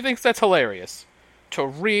 And she thinks that's hilarious. To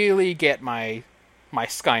really get my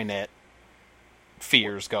Skynet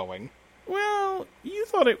fears going. Well, you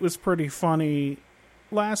thought it was pretty funny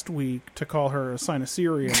last week to call her a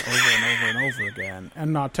Sinuserian over and over and over again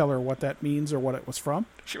and not tell her what that means or what it was from.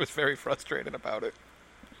 She was very frustrated about it.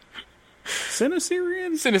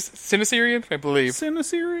 Sinuserian? Sinuserian, I believe.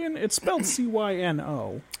 Sinuserian? It's spelled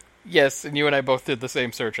C-Y-N-O. Yes, and you and I both did the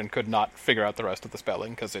same search and could not figure out the rest of the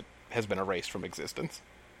spelling because it has been erased from existence.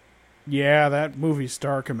 Yeah, that movie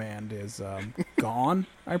Star Command is gone,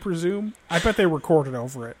 I presume. I bet they recorded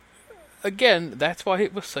over it. Again, that's why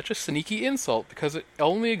it was such a sneaky insult, because it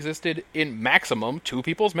only existed in maximum 2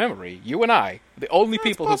 people's memory. You and I. The only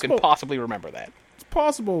people who can possibly remember that. It's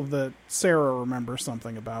possible that Sarah remembers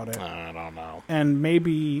something about it. I don't know. And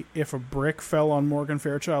maybe if a brick fell on Morgan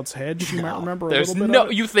Fairchild's head, she might remember a There's little bit no.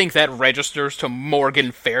 of it. You think that registers to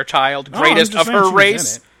Morgan Fairchild, Oh, I'm greatest just of saying her she was in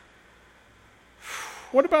race? it.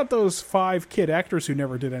 What about those 5 kid actors who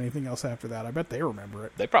never did anything else after that? I bet they remember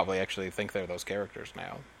it. They probably actually think they're those characters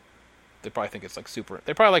now. They probably think it's like super.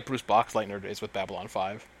 They probably like Bruce Boxleitner is with Babylon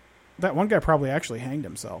 5. That one guy probably actually hanged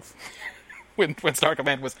himself. When Star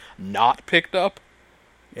Command was not picked up.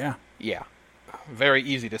 Yeah. Yeah, very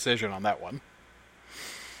easy decision on that one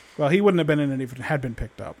Well, he wouldn't have been in it if it had been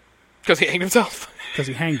picked up, because he hanged himself. because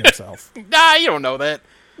he hanged himself. Nah, you don't know that.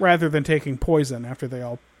 Rather than taking poison after they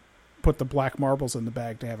all put the black marbles in the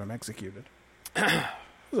bag to have him executed. It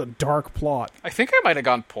was a dark plot. I think I might have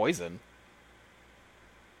gone poison.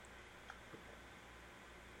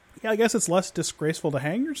 Yeah, I guess it's less disgraceful to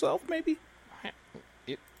hang yourself, maybe?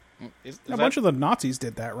 Is A bunch of the Nazis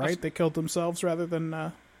did that, right? They killed themselves rather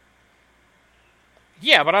than...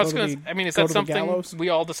 Yeah, but I was Go to going to... the- I mean, is go that to the something gallows? we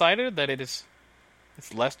all decided, that it's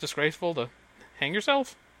less disgraceful to hang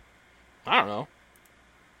yourself? I don't know.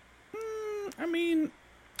 I mean,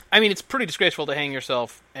 It's pretty disgraceful to hang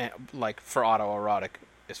yourself, like, for autoerotic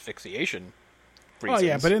asphyxiation reasons. oh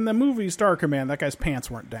yeah, but in the movie Star Command, that guy's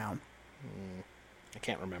pants weren't down. I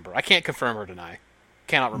can't remember. I can't confirm or deny.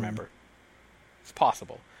 Cannot remember. It's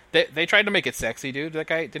possible. They tried to make it sexy, dude. That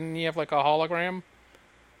guy, didn't he have, like, a hologram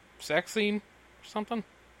sex scene or something?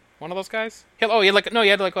 One of those guys? He had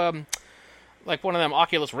like one of them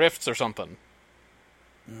Oculus Rifts or something.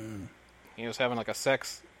 He was having, like, a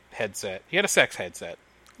sex headset. He had a sex headset.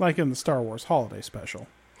 Like in the Star Wars Holiday Special.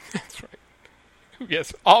 That's right.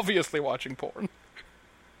 Yes, obviously watching porn.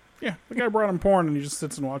 Yeah, the guy brought him porn and he just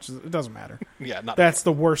sits and watches it. It doesn't matter. Yeah, not That's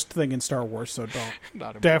the worst thing in Star Wars, so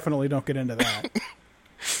not definitely don't get into that.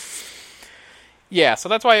 Yeah, so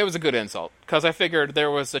that's why it was a good insult. Because I figured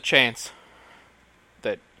there was a chance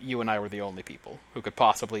that you and I were the only people who could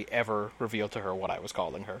possibly ever reveal to her what I was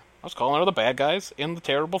calling her. I was calling her the bad guys in the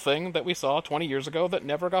terrible thing that we saw 20 years ago that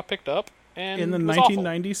never got picked up. And In the was awful.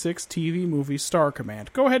 1996 TV movie Star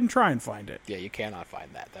Command. Go ahead and try and find it. Yeah, you cannot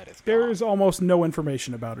find that. That is There gone. is almost no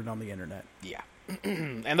information about it on the internet. Yeah.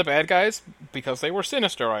 And the bad guys, because they were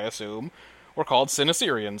sinister, I assume, were called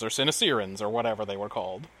Siniserians or Sinisirans or whatever they were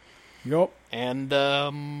called. Yup. And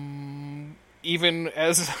even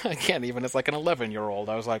as like an 11-year-old,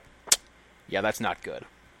 I was like, yeah, that's not good.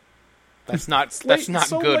 That's not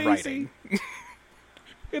so good lazy. writing.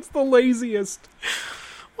 It's the laziest.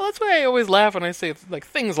 Well, that's why I always laugh when I say like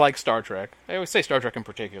things like Star Trek. I always say Star Trek in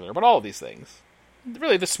particular, but all of these things.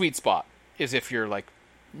 Really, the sweet spot is if you're like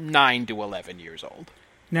 9 to 11 years old.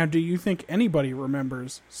 Now, do you think anybody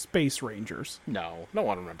remembers Space Rangers? No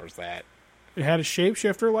one remembers that. It had a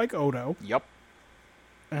shapeshifter like Odo, Yup.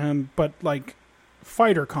 but like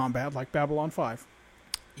fighter combat like Babylon 5.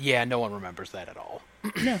 Yeah, no one remembers that at all.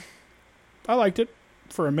 Yeah. I liked it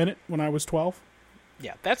for a minute when I was 12.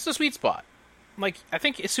 Yeah, that's the sweet spot. Like, I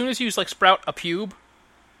think as soon as you like sprout a pube,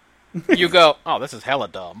 you go, oh, this is hella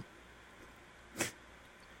dumb.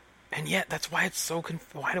 And yet, that's why it's so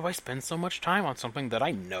why do I spend so much time on something that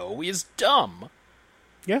I know is dumb?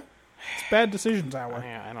 Yeah. It's bad decisions hour.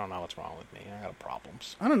 I don't know what's wrong with me. I got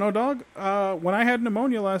problems. I don't know, dog. When I had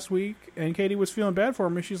pneumonia last week and Katie was feeling bad for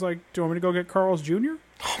me, she's like, do you want me to go get Carl's Jr.?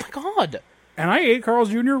 Oh my god! And I ate Carl's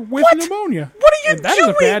Jr. with What? pneumonia. What are you and that doing?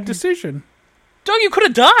 is a bad decision. Doug, you could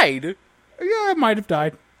have died! Yeah, I might have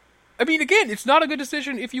died. I mean, again, it's not a good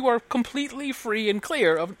decision if you are completely free and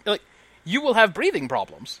clear of, like, you will have breathing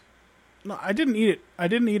problems. No, I didn't eat it. I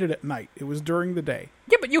didn't eat it at night. It was during the day.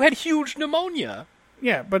 Yeah, but you had huge pneumonia.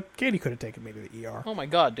 Yeah, but Katie could have taken me to the ER. Oh my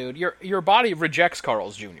god, dude. Your body rejects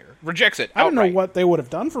Carl's Jr. Rejects it I don't know outright. what they would have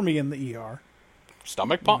done for me in the ER.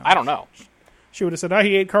 Stomach pump? I don't know. She would have said,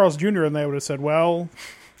 he ate Carl's Jr., and they would have said, well,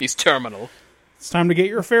 He's terminal. it's time to get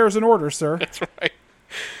your affairs in order, sir. That's right.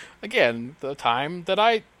 Again, the time that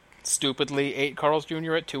I stupidly ate Carl's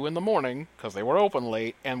Jr. at 2 in the morning, because they were open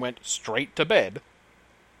late, and went straight to bed.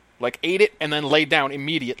 Like, ate it and then laid down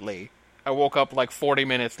immediately. I woke up like 40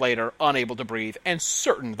 minutes later, unable to breathe, and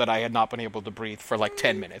certain that I had not been able to breathe for like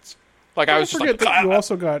 10 minutes. Like, I Don't was just forget like, that you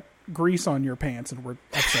also got grease on your pants and were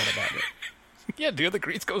upset about it. yeah, dude, the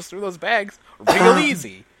grease goes through those bags real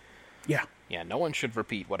easy. Yeah. Yeah, no one should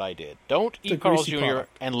repeat what I did. Don't It's a eat Carl's Jr. greasy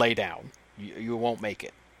product. and lay down. You won't make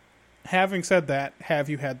it. Having said that, have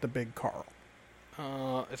you had the Big Carl?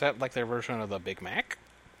 Is that like their version of the Big Mac?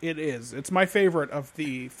 It is. It's my favorite of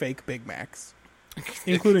the fake Big Macs.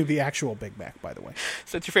 Including the actual Big Mac, by the way.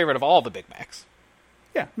 So it's your favorite of all the Big Macs.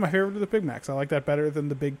 Yeah, my favorite of the Big Macs. I like that better than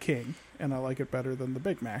the Big King, and I like it better than the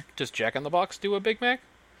Big Mac. Does Jack in the Box do a Big Mac?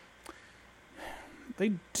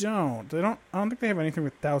 They don't. I don't think they have anything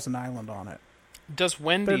with Thousand Island on it. Does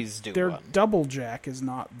Wendy's do Their one? Double Jack is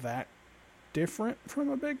not that different from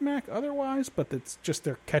a Big Mac otherwise, but it's just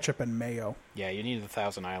their ketchup and mayo. Yeah, you need the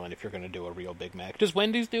Thousand Island if you're going to do a real Big Mac. Does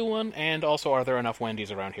Wendy's do one? And also, are there enough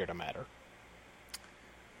Wendy's around here to matter?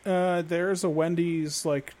 There's a Wendy's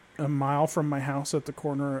like a mile from my house at the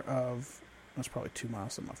corner of... That's probably 2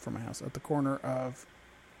 miles from my house. At the corner of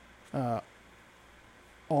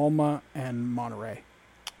Alma and Monterey.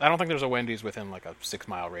 I don't think there's a Wendy's within like a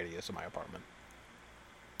 6-mile radius of my apartment.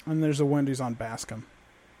 And there's a Wendy's on Bascom.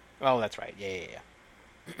 Oh, that's right. Yeah.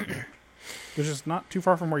 Which is not too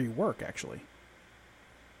far from where you work, actually.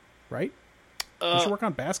 Right? Did you work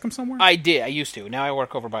on Bascom somewhere? I did. I used to. Now I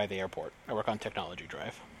work over by the airport. I work on Technology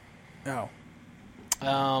Drive. Oh.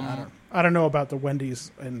 I don't know about the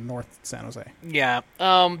Wendy's in North San Jose. Yeah.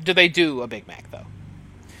 Do they do a Big Mac, though?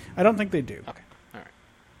 I don't think they do. Okay. All right.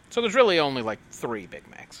 So there's really only like 3 Big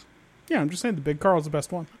Macs. Yeah, I'm just saying the Big Carl's the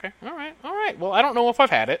best one. Okay. All right. Well, I don't know if I've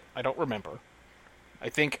had it. I don't remember. I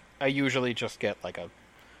think I usually just get like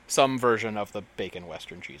some version of the bacon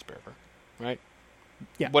Western cheeseburger, right?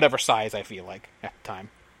 Yeah. Whatever size I feel like at the time.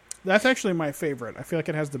 That's actually my favorite. I feel like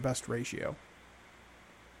it has the best ratio.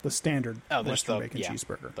 The standard Western bacon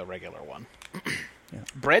cheeseburger. The regular one. Yeah.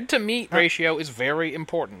 Bread to meat ratio is very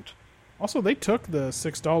important. Also, they took the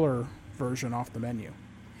 $6 version off the menu.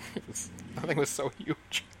 That thing was so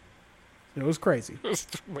huge. It was crazy. It was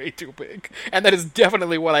way too big. And that is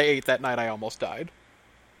definitely what I ate that night I almost died.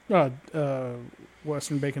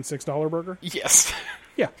 Western bacon $6 burger? Yes.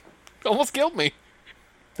 Yeah. Almost killed me.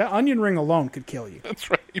 That onion ring alone could kill you. That's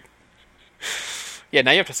right. Yeah,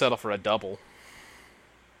 now you have to settle for a double.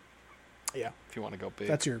 Yeah. If you want to go big.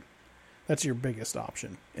 That's your biggest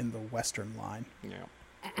option in the Western line. Yeah.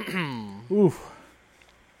 Oof.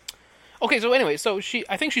 Okay, so anyway,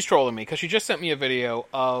 I think she's trolling me because she just sent me a video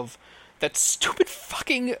of that stupid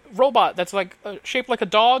fucking robot that's like shaped like a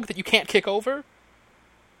dog that you can't kick over.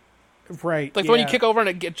 Right. Like when you kick over and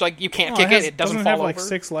it gets like you can't kick it doesn't fall have over. Like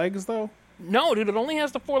 6 legs though. No, dude, it only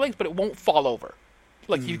has the 4 legs, but it won't fall over.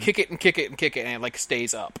 Like you kick it and kick it and kick it, and it like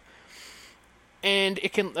stays up. And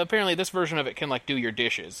it can apparently this version of it can like do your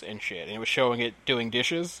dishes and shit. And it was showing it doing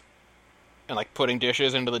dishes. And, like, putting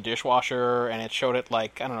dishes into the dishwasher, and it showed it,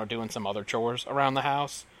 like, I don't know, doing some other chores around the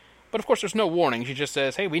house. But, of course, there's no warning. She just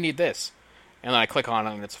says, hey, we need this. And then I click on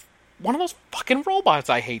it, and it's one of those fucking robots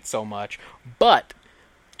I hate so much. But,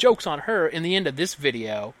 joke's on her, in the end of this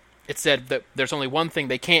video, it said that there's only one thing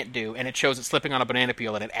they can't do, and it shows it slipping on a banana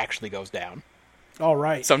peel, and it actually goes down. All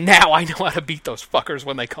right. So now I know how to beat those fuckers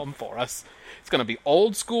when they come for us. It's going to be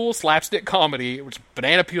old-school slapstick comedy, which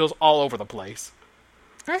banana peels all over the place.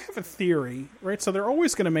 I have a theory, right? So they're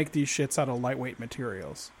always going to make these shits out of lightweight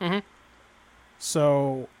materials. Mm-hmm.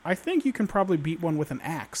 So I think you can probably beat one with an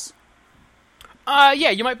axe.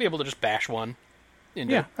 Yeah, you might be able to just bash one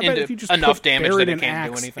into, I bet if you just enough damage that buried it an can't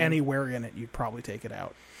do axe anything. anywhere in it, you'd probably take it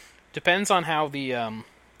out. Depends on how the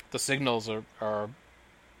signals are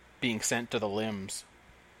being sent to the limbs,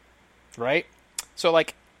 right? So,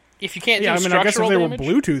 like, if you can't do I guess if structural they damage... were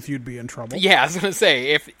Bluetooth, you'd be in trouble. Yeah, I was going to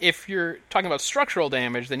say, if you're talking about structural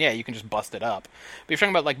damage, then yeah, you can just bust it up. But if you're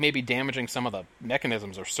talking about, like, maybe damaging some of the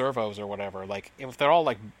mechanisms or servos or whatever, like, if they're all,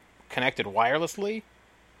 like, connected wirelessly,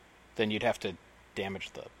 then you'd have to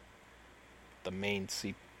damage the main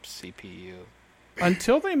CPU.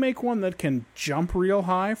 Until they make one that can jump real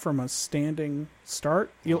high from a standing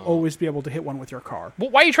start, you'll always be able to hit one with your car.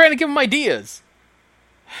 Well, why are you trying to give them ideas?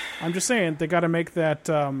 I'm just saying, they got to make that...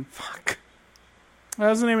 Fuck. What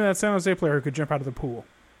was the name of that San Jose player who could jump out of the pool?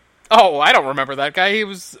 Oh, I don't remember that guy. He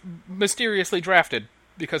was mysteriously drafted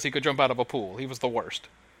because he could jump out of a pool. He was the worst.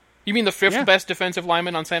 You mean the 5th best defensive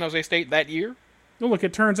lineman on San Jose State that year? Well, look,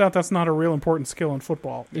 it turns out that's not a real important skill in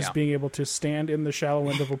football, is Yeah. being able to stand in the shallow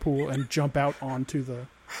end of a pool and jump out onto the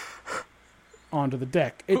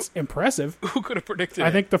deck. It's impressive. Who could have predicted I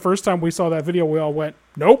it? think the first time we saw that video, we all went,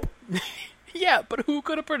 nope. Yeah, but who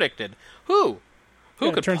could have predicted? Who? Who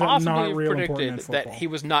Yeah, it could turns out possibly not have real important predicted in that football. he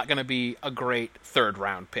was not going to be a great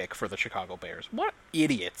 3rd-round pick for the Chicago Bears? What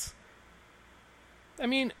idiots. I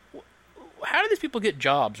mean, how do these people get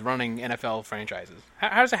jobs running NFL franchises?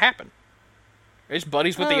 How does it happen? Are these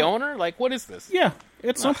buddies with the owner? Like, what is this? Yeah,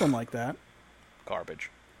 it's something like that.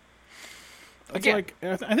 Garbage. It's Again. like,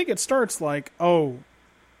 I think it starts like, oh,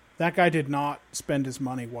 that guy did not spend his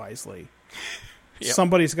money wisely. Yep.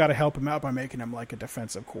 Somebody's got to help him out by making him like a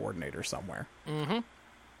defensive coordinator somewhere. Mm-hmm.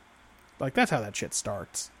 Like, that's how that shit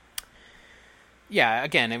starts. Yeah,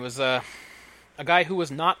 again, it was a guy who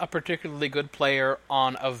was not a particularly good player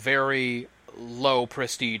on a very low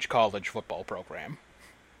prestige college football program.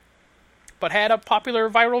 but had a popular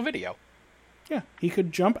viral video. Yeah, he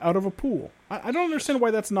could jump out of a pool. I don't understand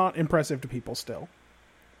why that's not impressive to people still.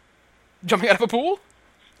 Jumping out of a pool?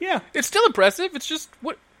 Yeah, It's still impressive. It's just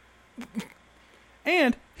what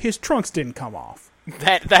and his trunks didn't come off.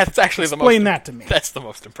 that's actually the most. Explain that to me. That's the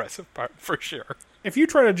most impressive part for sure. If you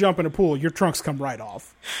try to jump in a pool, your trunks come right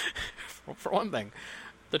off. For one thing,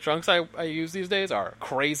 the trunks I use these days are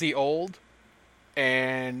crazy old,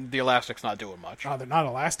 and the elastic's not doing much. Oh, they're not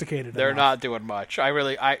elasticated They're enough. not doing much.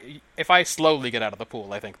 If I slowly get out of the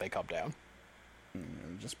pool, I think they come down.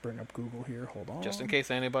 Just bring up Google here. Hold on. Just in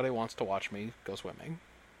case anybody wants to watch me go swimming.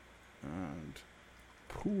 And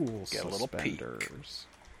pool Get a little peek. suspenders.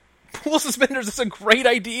 Pool suspenders is a great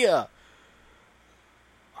idea.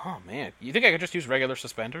 Oh man, you think I could just use regular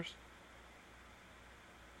suspenders?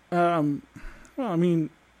 Well, I mean,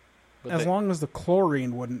 Would as they- long as the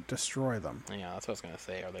chlorine wouldn't destroy them. Yeah, that's what I was gonna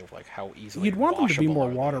say. Are they like how easily? You'd want them to be washable more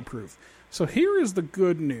are they? waterproof. So here is the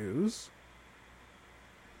good news.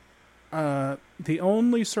 The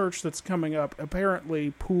only search that's coming up,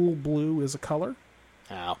 apparently pool blue is a color.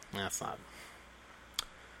 Oh, that's not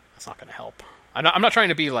going to help. I'm not trying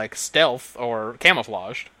to be like stealth or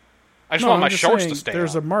camouflaged. I just want I'm my just shorts saying to stay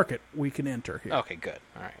there's on. a market we can enter here. Okay, good.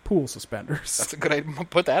 All right, Pool suspenders. that's a good idea.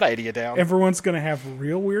 Put that idea down. Everyone's going to have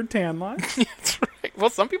real weird tan lines. That's right. Well,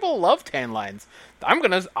 some people love tan lines. I'm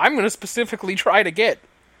gonna specifically try to get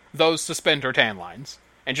those suspender tan lines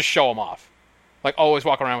and just show them off. Like always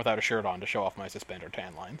walk around without a shirt on to show off my suspender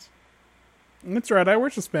tan lines. That's right, I wear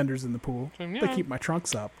suspenders in the pool. Yeah. They keep my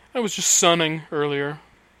trunks up. I was just sunning earlier.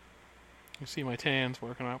 You see my tans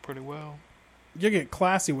working out pretty well. You get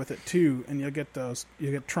classy with it too, and you get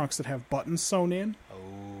trunks that have buttons sewn in, Oh.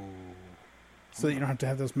 so that you don't have to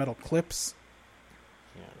have those metal clips.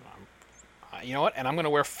 Yeah, you know what? And I'm going to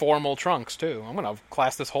wear formal trunks, too. I'm going to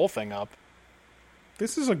class this whole thing up.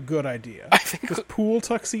 This is a good idea. I think This pool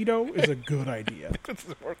tuxedo is a good idea. this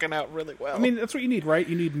is working out really well. I mean, that's what you need, right?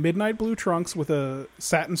 You need midnight blue trunks with a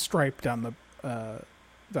satin stripe down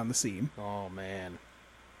the seam, oh, man.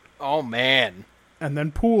 Oh, man. and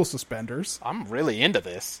then pool suspenders, I'm really into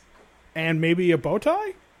this. and maybe a bow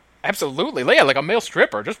tie. Absolutely. Yeah, like a male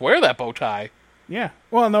stripper. Just wear that bow tie. Yeah.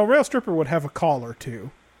 Well, no, rail stripper would have a collar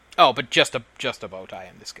too. Oh, but just a bow tie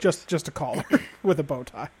in this case. Just a collar with a bow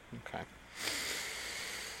tie. Okay.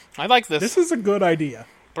 I like this. This is a good idea.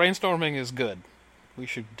 Brainstorming is good. We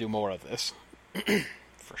should do more of this.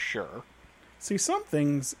 For sure. See, some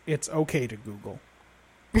things it's okay to Google.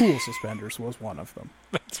 Pool suspenders was one of them.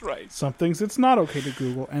 That's right. Some things it's not okay to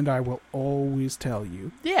Google, and I will always tell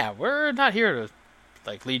you. Yeah, we're not here to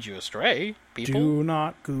like lead you astray, people. Do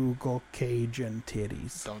not Google Cajun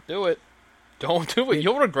titties. Don't do it. Don't do it.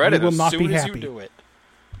 You'll regret you it will as not soon be as happy. you do it.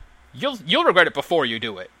 You'll regret it before you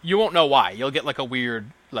do it. You won't know why. You'll get like a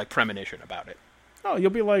weird like premonition about it. Oh, you'll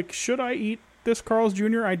be like, should I eat this Carl's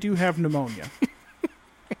Jr.? I do have pneumonia.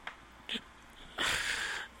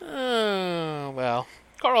 Well,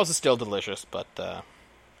 Carl's is still delicious, but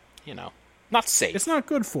not safe. It's not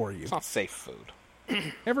good for you. It's not safe food.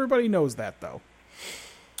 Everybody knows that, though.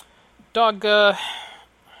 Dog, I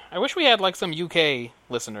wish we had like some UK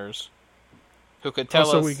listeners who could tell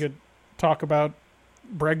Also, us. we could talk about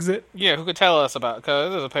Brexit. Yeah, who could tell us about,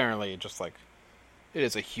 because it is apparently just like, it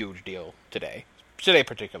is a huge deal today. Today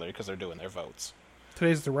particularly, because they're doing their votes.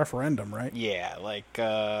 Today's the referendum, right? Yeah, like,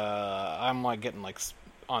 I'm like getting like,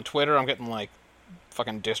 on Twitter, I'm getting like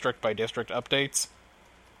fucking district by district updates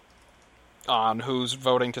on who's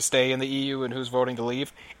voting to stay in the EU and who's voting to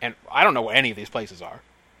leave, and I don't know what any of these places are.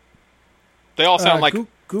 They all sound like...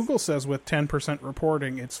 Google says with 10%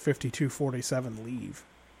 reporting, it's 52-47 leave.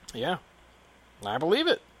 Yeah, I believe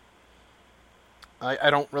it. I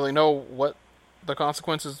don't really know what the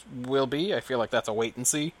consequences will be. I feel like that's a wait and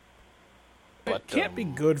see. But It can't be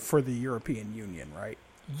good for the European Union, right?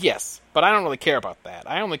 Yes, but I don't really care about that.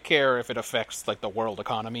 I only care if it affects like the world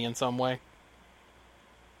economy in some way.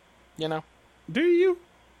 You know? Do you?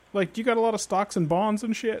 Like, you got a lot of stocks and bonds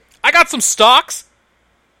and shit? I got some stocks.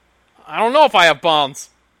 I don't know if I have bonds.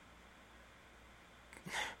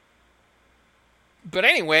 But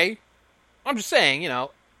anyway, I'm just saying,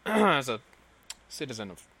 as a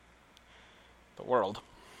citizen of the world.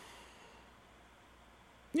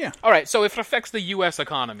 Yeah. All right, so if it affects the U.S.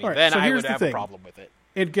 economy, All right, then so I here's would the have thing. a problem with it.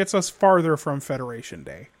 It gets us farther from Federation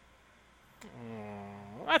Day.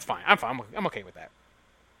 That's fine. I'm okay with that.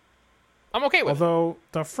 I'm okay with Although,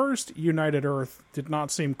 the first United Earth did not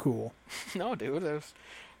seem cool. it. No, dude.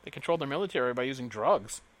 They controlled their military by using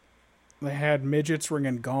drugs. They had midgets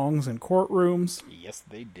ringing gongs in courtrooms. Yes,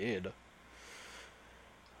 they did.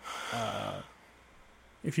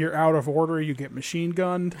 If you're out of order, you get machine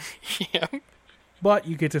gunned, Yeah, but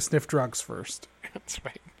you get to sniff drugs first. that's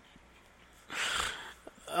right.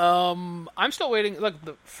 I'm still waiting. Look,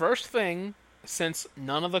 the first thing, since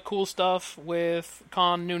none of the cool stuff with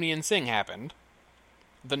Khan, Noonien Singh happened,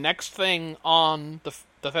 the next thing on the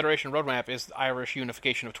Federation roadmap is the Irish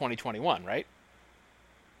unification of 2021, right?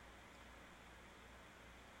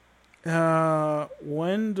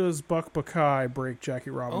 When does Buck Buckeye break Jackie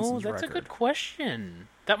Robinson's Oh, that's record? a good question.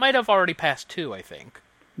 That might have already passed too, I think.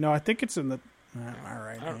 No, I think it's in the... all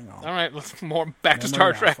right, hang on. All right, let's more back to Memory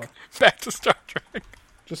Star Trek. Alpha. Back to Star Trek.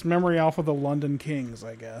 Just Memory Alpha, the London Kings,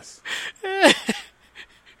 I guess.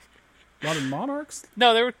 London Monarchs?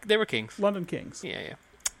 No, they were kings. London Kings.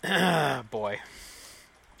 Yeah. Boy,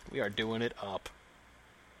 we are doing it up.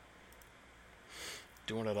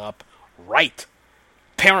 Doing it up right.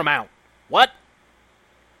 Paramount. What?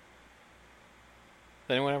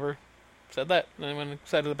 Has anyone ever said that? Anyone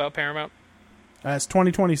excited about Paramount? It's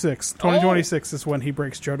 2026. 2026 is when he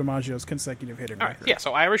breaks Joe DiMaggio's consecutive hitting All right. record. Yeah.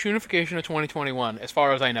 So Irish unification of 2021, as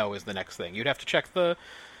far as I know, is the next thing. You'd have to check the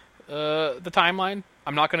timeline.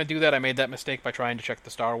 I'm not going to do that. I made that mistake by trying to check the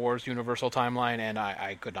Star Wars Universal timeline, and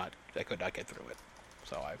I could not get through it.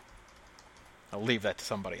 So I'll leave that to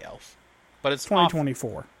somebody else. But it's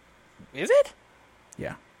 2024. Is it?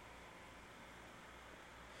 Yeah.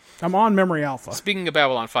 I'm on Memory Alpha. Speaking of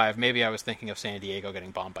Babylon 5, maybe I was thinking of San Diego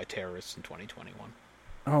getting bombed by terrorists in 2021.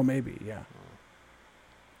 Oh, maybe, yeah.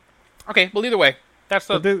 Okay, well, either way, that's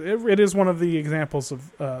the... But it is one of the examples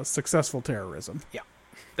of successful terrorism. Yeah.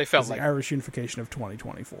 They felt It's like the Irish unification of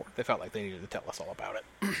 2024. they felt like they needed to tell us all about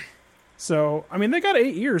it. So, I mean, they got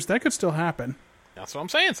 8 years. That could still happen. That's what I'm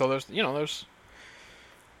saying. So there's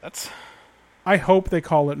that's I hope they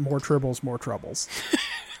call it More Tribbles, More Troubles.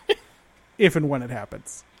 If and when it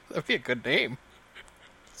happens. that'd be a good name.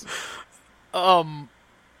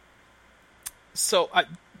 So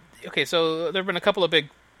so there've been a couple of big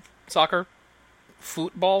soccer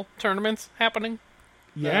football tournaments happening.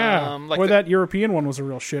 Yeah. Like Boy, the- that European one was a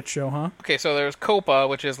real shit show, huh? Okay, so there's Copa,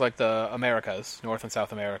 which is like the Americas, North and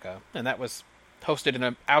South America, and that was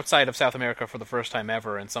hosted outside of South America for the first time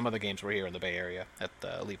ever, and some of the games were here in the Bay Area at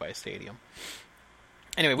the Levi's Stadium.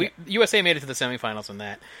 Anyway, USA made it to the semifinals in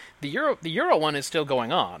that. The Euro one is still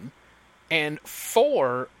going on, and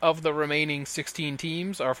 4 of the remaining 16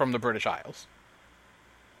 teams are from the British Isles.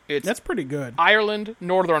 That's pretty good. Ireland,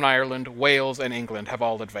 Northern Ireland, Wales, and England have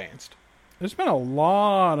all advanced. There's been a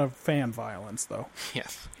lot of fan violence, though,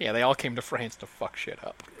 Yes. Yeah, they all came to France to fuck shit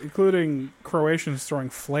up. including Croatians throwing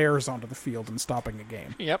flares onto the field and stopping a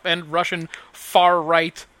game. Yep, and Russian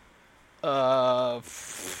far-right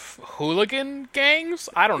hooligan gangs?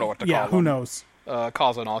 I don't know what to call Yeah, them. who knows?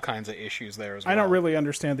 Causing all kinds of issues there as well. I don't really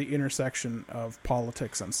understand the intersection of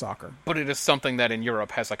politics and soccer. But it is something that in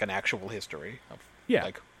Europe has like an actual history of Yeah.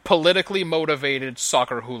 like politically motivated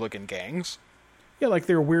soccer hooligan gangs. Yeah, like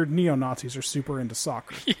their weird neo-Nazis are super into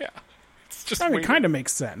soccer. Yeah. It's just I mean, it weird. kind of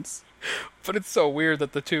makes sense. But it's so weird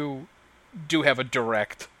that the two do have a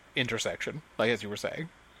direct intersection, like as you were saying.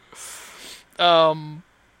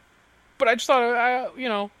 But I just thought,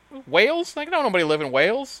 Wales? Like, no, nobody live in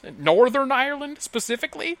Wales. Northern Ireland,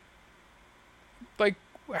 specifically? Like,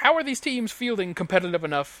 how are these teams fielding competitive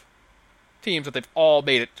enough teams that they've all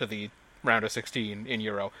made it to the round of 16 in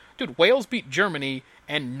Euro? Dude, Wales beat Germany,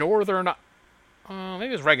 and maybe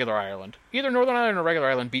it was regular Ireland. Either Northern Ireland or regular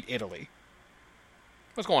Ireland beat Italy.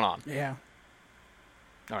 What's going on? Yeah.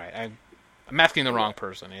 All right, I'm asking the wrong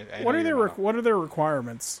person. I What know are you're their not.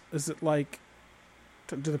 requirements? Is it like,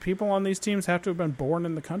 do the people on these teams have to have been born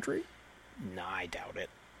in the country? Nah, I doubt it.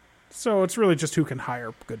 So it's really just who can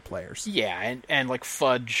hire good players. Yeah, and like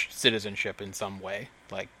fudge citizenship in some way.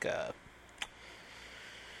 Like,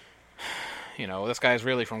 this guy's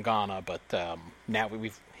really from Ghana, but now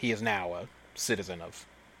he is now a citizen of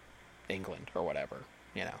England or whatever.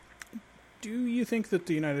 Do you think that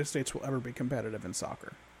the United States will ever be competitive in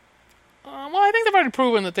soccer? Well, I think they've already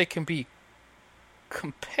proven that they can be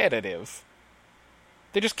competitive.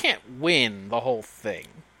 They just can't win the whole thing.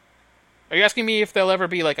 Are you asking me if they'll ever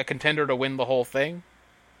be like a contender to win the whole thing?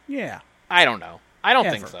 Yeah. I don't know. I don't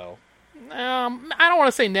think Ever. so. I don't want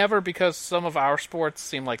to say never because some of our sports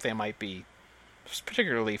seem like they might be,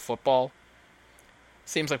 particularly football.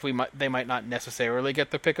 Seems like they might not necessarily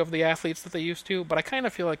get the pick of the athletes that they used to, but I kind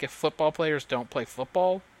of feel like if football players don't play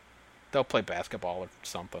football, they'll play basketball or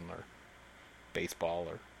something, or baseball,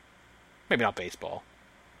 or maybe not baseball.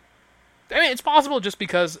 I mean, it's possible just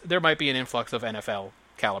because there might be an influx of NFL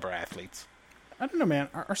caliber athletes. I don't know, man.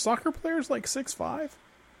 Are soccer players like 6'5"?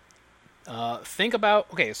 Think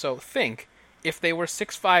if they were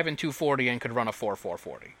 6'5" and 240 and could run a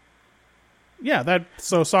 4.40. Yeah,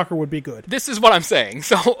 so soccer would be good. This is what I'm saying.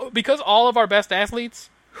 So, because all of our best athletes,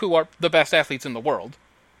 who are the best athletes in the world,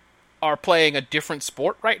 are playing a different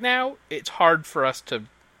sport right now, it's hard for us to,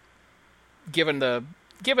 given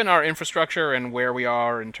our infrastructure and where we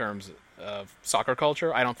are in terms of soccer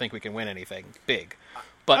culture, I don't think we can win anything big. I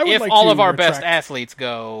But would if like all to of our best retract- athletes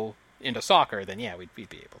go into soccer, then yeah, we'd be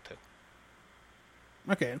able to.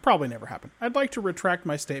 Okay, it probably never happened. I'd like to retract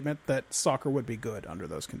my statement that soccer would be good under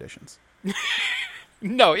those conditions.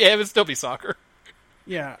 No, yeah, it would still be soccer.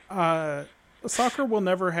 Yeah, soccer will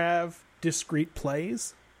never have discrete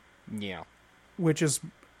plays, Yeah. which is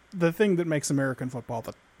the thing that makes American football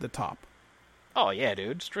the top. Oh, yeah,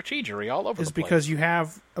 dude. Strategery all over Is the place. because you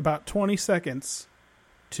have about 20 seconds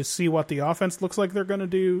to see what the offense looks like they're going to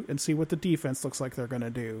do and see what the defense looks like they're going to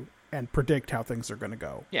do and predict how things are going to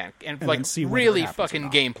go. Yeah, and then like, see whether really it happens or fucking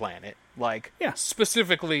not. game plan it. Like, Yeah.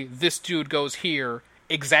 specifically, this dude goes here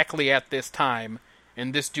exactly at this time,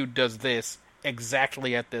 and this dude does this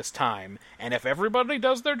exactly at this time. And if everybody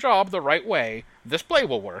does their job the right way, this play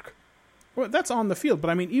will work. Well, that's on the field, but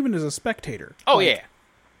I mean, even as a spectator. Oh, like, yeah.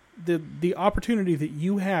 The opportunity that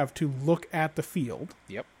you have to look at the field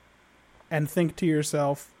Yep. and think to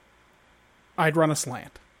yourself, I'd run a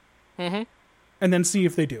slant. Mm-hmm. And then see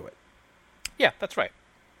if they do it. Yeah, that's right.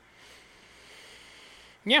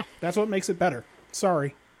 Yeah, That's what makes it better.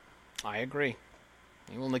 Sorry. I agree.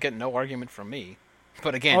 You will get no argument from me.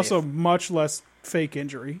 But again, Also, much less fake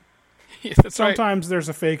injury. that's right. Sometimes there's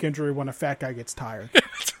a fake injury when a fat guy gets tired.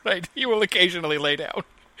 That's right. He will occasionally lay down.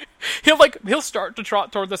 He'll start to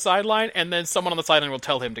trot toward the sideline, and then someone on the sideline will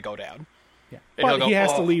tell him to go down. Yeah. And he'll But go, he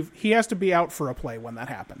has to "Oh." leave. He has to be out for a play when that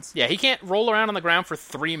happens. Yeah, he can't roll around on the ground for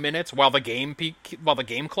 3 minutes while the game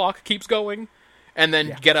clock keeps going, and then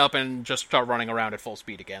Yeah. get up and just start running around at full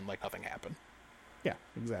speed again like nothing happened. Yeah,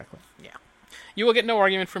 exactly. Yeah, you will get no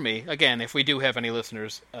argument from me. Again, if we do have any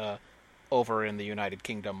listeners over in the United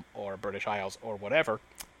Kingdom or British Isles or whatever,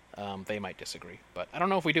 they might disagree. But I don't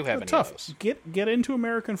know if we do have any Tough. of those. Get into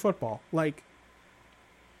American football. Like,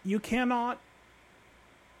 you cannot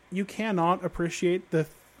appreciate the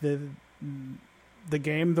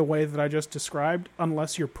game the way that I just described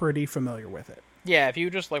unless you're pretty familiar with it. Yeah, if you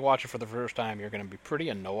just like watch it for the first time, you're going to be pretty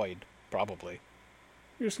annoyed, probably.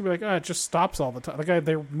 You're just gonna be like, it just stops all the time. The guy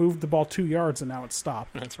they moved the ball 2 yards and now it's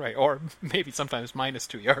stopped. That's right. Or maybe sometimes minus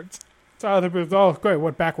 2 yards. Oh, great,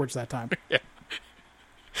 went backwards that time.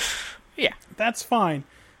 Yeah. That's fine.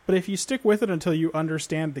 But if you stick with it until you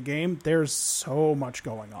understand the game, there's so much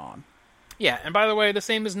going on. Yeah, and by the way, the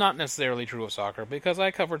same is not necessarily true of soccer, because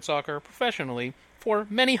I covered soccer professionally for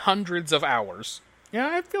many hundreds of hours. Yeah,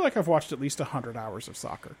 I feel like I've watched at least 100 hours of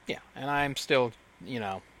soccer. Yeah, and I'm still,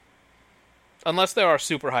 unless there are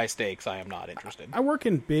super high stakes, I am not interested. I work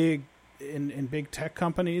in big tech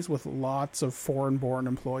companies with lots of foreign-born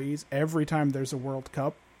employees. Every time there's a World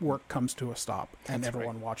Cup, work comes to a stop, and That's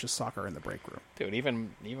everyone watches soccer in the break room. Dude, even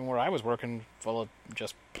where I was working, full of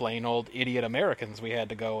just plain old idiot Americans, we had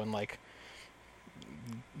to go and,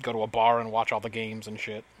 go to a bar and watch all the games and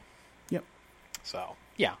shit. Yep. So,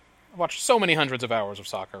 yeah. I watched so many hundreds of hours of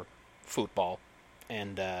soccer, football,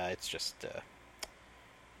 and it's just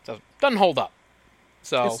doesn't hold up.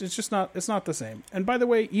 So, It's just not. It's not the same. And by the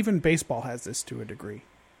way, even baseball has this to a degree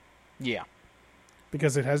yeah.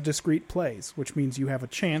 because it has discrete plays, which means you have a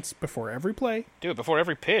chance before every play Dude, before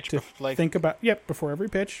every pitch, to think about. Yep, before every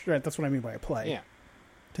pitch. Right, that's what I mean by a play. yeah,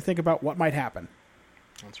 To think about what might happen.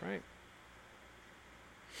 that's right.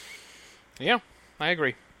 Yeah, I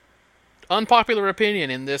agree. Unpopular opinion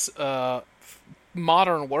in this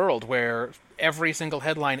modern world where every single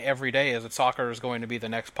headline every day is that soccer is going to be the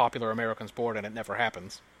next popular American sport, and it never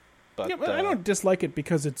happens. But, Yeah, but I don't dislike it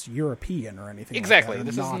because it's European or anything. Exactly, like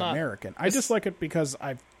that, or this is not- non-American. I this- dislike it because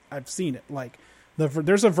I've seen it. Like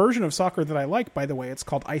there's a version of soccer that I like. By the way, it's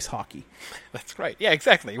called ice hockey. That's right. Yeah,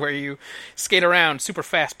 exactly. Where you skate around super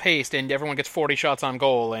fast paced and everyone gets 40 shots on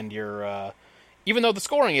goal, and you're even though the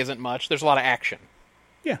scoring isn't much, there's a lot of action.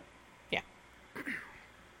 Yeah, Yeah.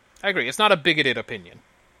 I agree. It's not a bigoted opinion.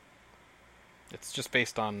 It's just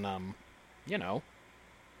based on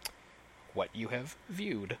what you have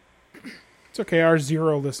viewed. it's okay. Our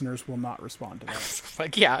 0 listeners will not respond to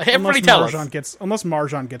that. Everybody tell us. Unless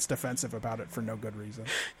Marjan gets defensive about it for no good reason.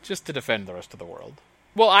 Just to defend the rest of the world.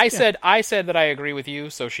 Well, I said that I agree with you,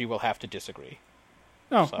 so she will have to disagree.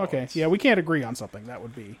 Oh, So okay. it's- Yeah, we can't agree on something. That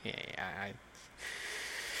would be. Yeah,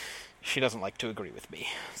 she doesn't like to agree with me.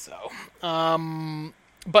 So,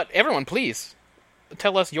 but everyone, please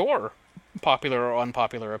tell us your popular or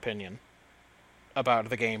unpopular opinion about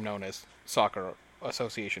the game known as Soccer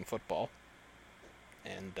Association Football.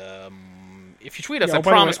 And if you tweet us, Yeah, I by the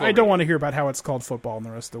way, promise we'll I don't read it. want to hear about how it's called football in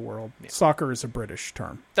the rest of the world. Soccer is a British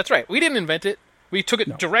term. That's right. We didn't invent it. We took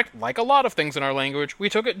it direct, like a lot of things in our language, we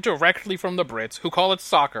took it directly from the Brits, who call it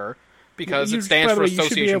soccer because it stands by the for way, you should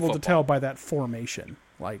Association be able Football. to tell by that formation.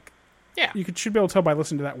 Like, Yeah, should be able to tell by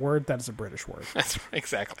listening to that word that is a British word. that's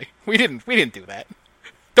exactly. We didn't do that.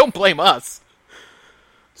 Don't blame us.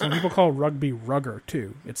 Some people call rugby rugger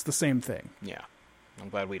too. It's the same thing. Yeah, I'm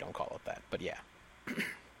glad we don't call it that. But yeah,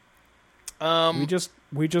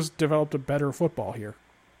 We just developed a better football here.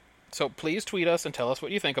 so please tweet us and tell us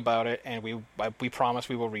what you think about it, and we promise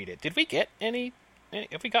we will read it. Did we get any?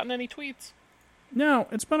 Have we gotten any tweets? No,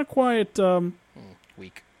 it's been a quiet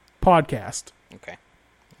Week. podcast. Okay.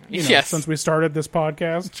 You know, Yes. since we started this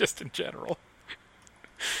podcast. Just in general.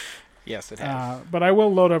 Yes, it has. But I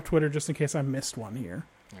will load up Twitter just in case I missed one here.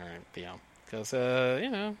 All right, yeah, because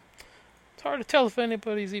it's hard to tell if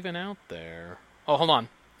anybody's even out there. Oh, hold on.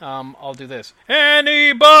 I'll do this.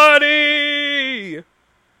 Anybody?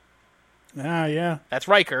 Ah, yeah, That's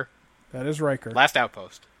Riker. that is Riker. Last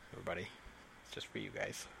outpost, everybody. It's just for you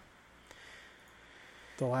guys.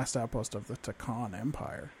 The last outpost of the Takan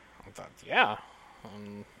Empire. I thought, yeah.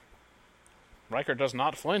 Riker does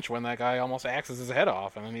not flinch when that guy almost axes his head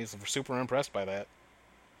off, and then he's super impressed by that.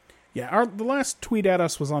 Yeah, the last tweet at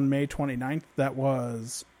us was on May 29th. That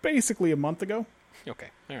was basically a month ago. Okay,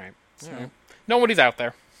 all right. All right. Nobody's out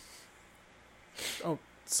there. Oh,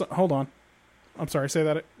 so, hold on. I'm sorry. Say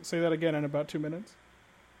that again in about 2 minutes.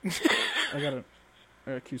 I gotta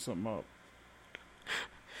cue something up.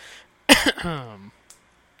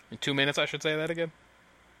 In 2 minutes, I should say that again.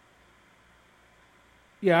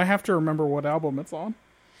 Yeah, I have to remember what album it's on.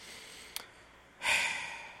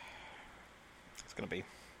 It's gonna be. It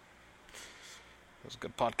was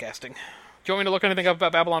good podcasting. Do you want me to look anything up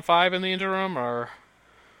about Babylon 5 in the interim, or?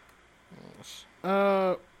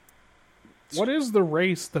 What is the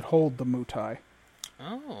race that hold the Mutai?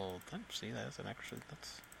 Oh, see, that's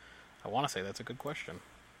I want to say that's a good question.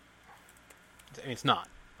 It's not.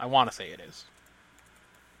 I want to say it is.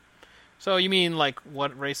 So you mean like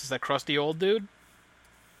what race is that crusty old dude?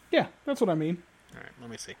 Yeah, that's what I mean. All right, let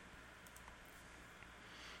me see.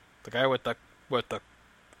 The guy with the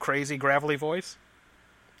crazy gravelly voice.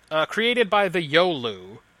 Created by the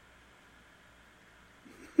Yolu,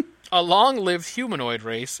 a long-lived humanoid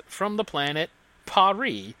race from the planet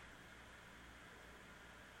Pari.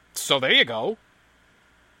 So there you go.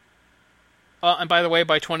 And by the way,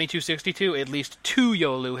 by 2262, at least 2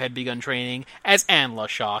 Yolu had begun training as Anla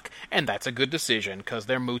Shock, and that's a good decision, because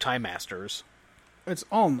they're Mutai masters. It's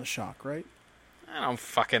all in the shock, right? I don't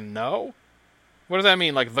fucking know. What does that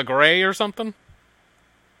mean, like the Grey or something?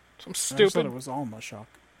 Some I just thought stupid... it was all in the shock.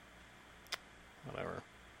 Whatever.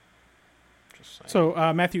 Just saying.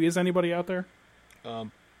 So, Matthew, is anybody out there?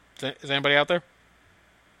 Is anybody out there?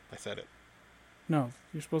 I said it. No,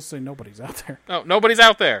 you're supposed to say nobody's out there. Oh, nobody's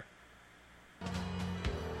out there.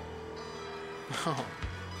 Oh.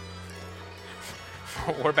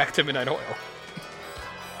 We're back to Midnight Oil.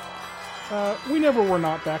 We never were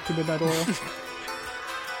not back to Midnight Oil.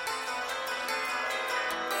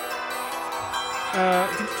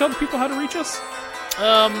 Did you tell the people how to reach us?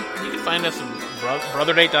 You can find us at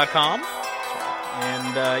brotherdate.com,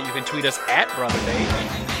 and you can tweet us at brotherdate.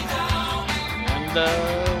 And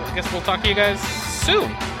I guess we'll talk to you guys soon.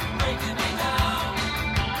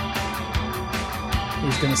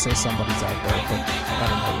 He's going to say somebody's out there, but I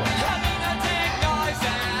don't know when.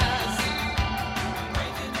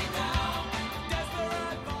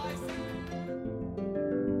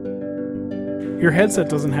 Your headset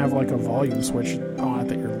doesn't have like a volume switch on it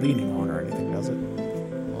that you're leaning on or anything, does it?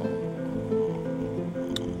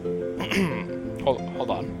 Hold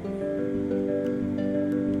on.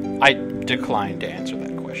 I decline to answer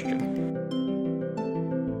that question.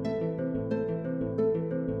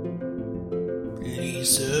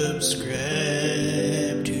 Please subscribe.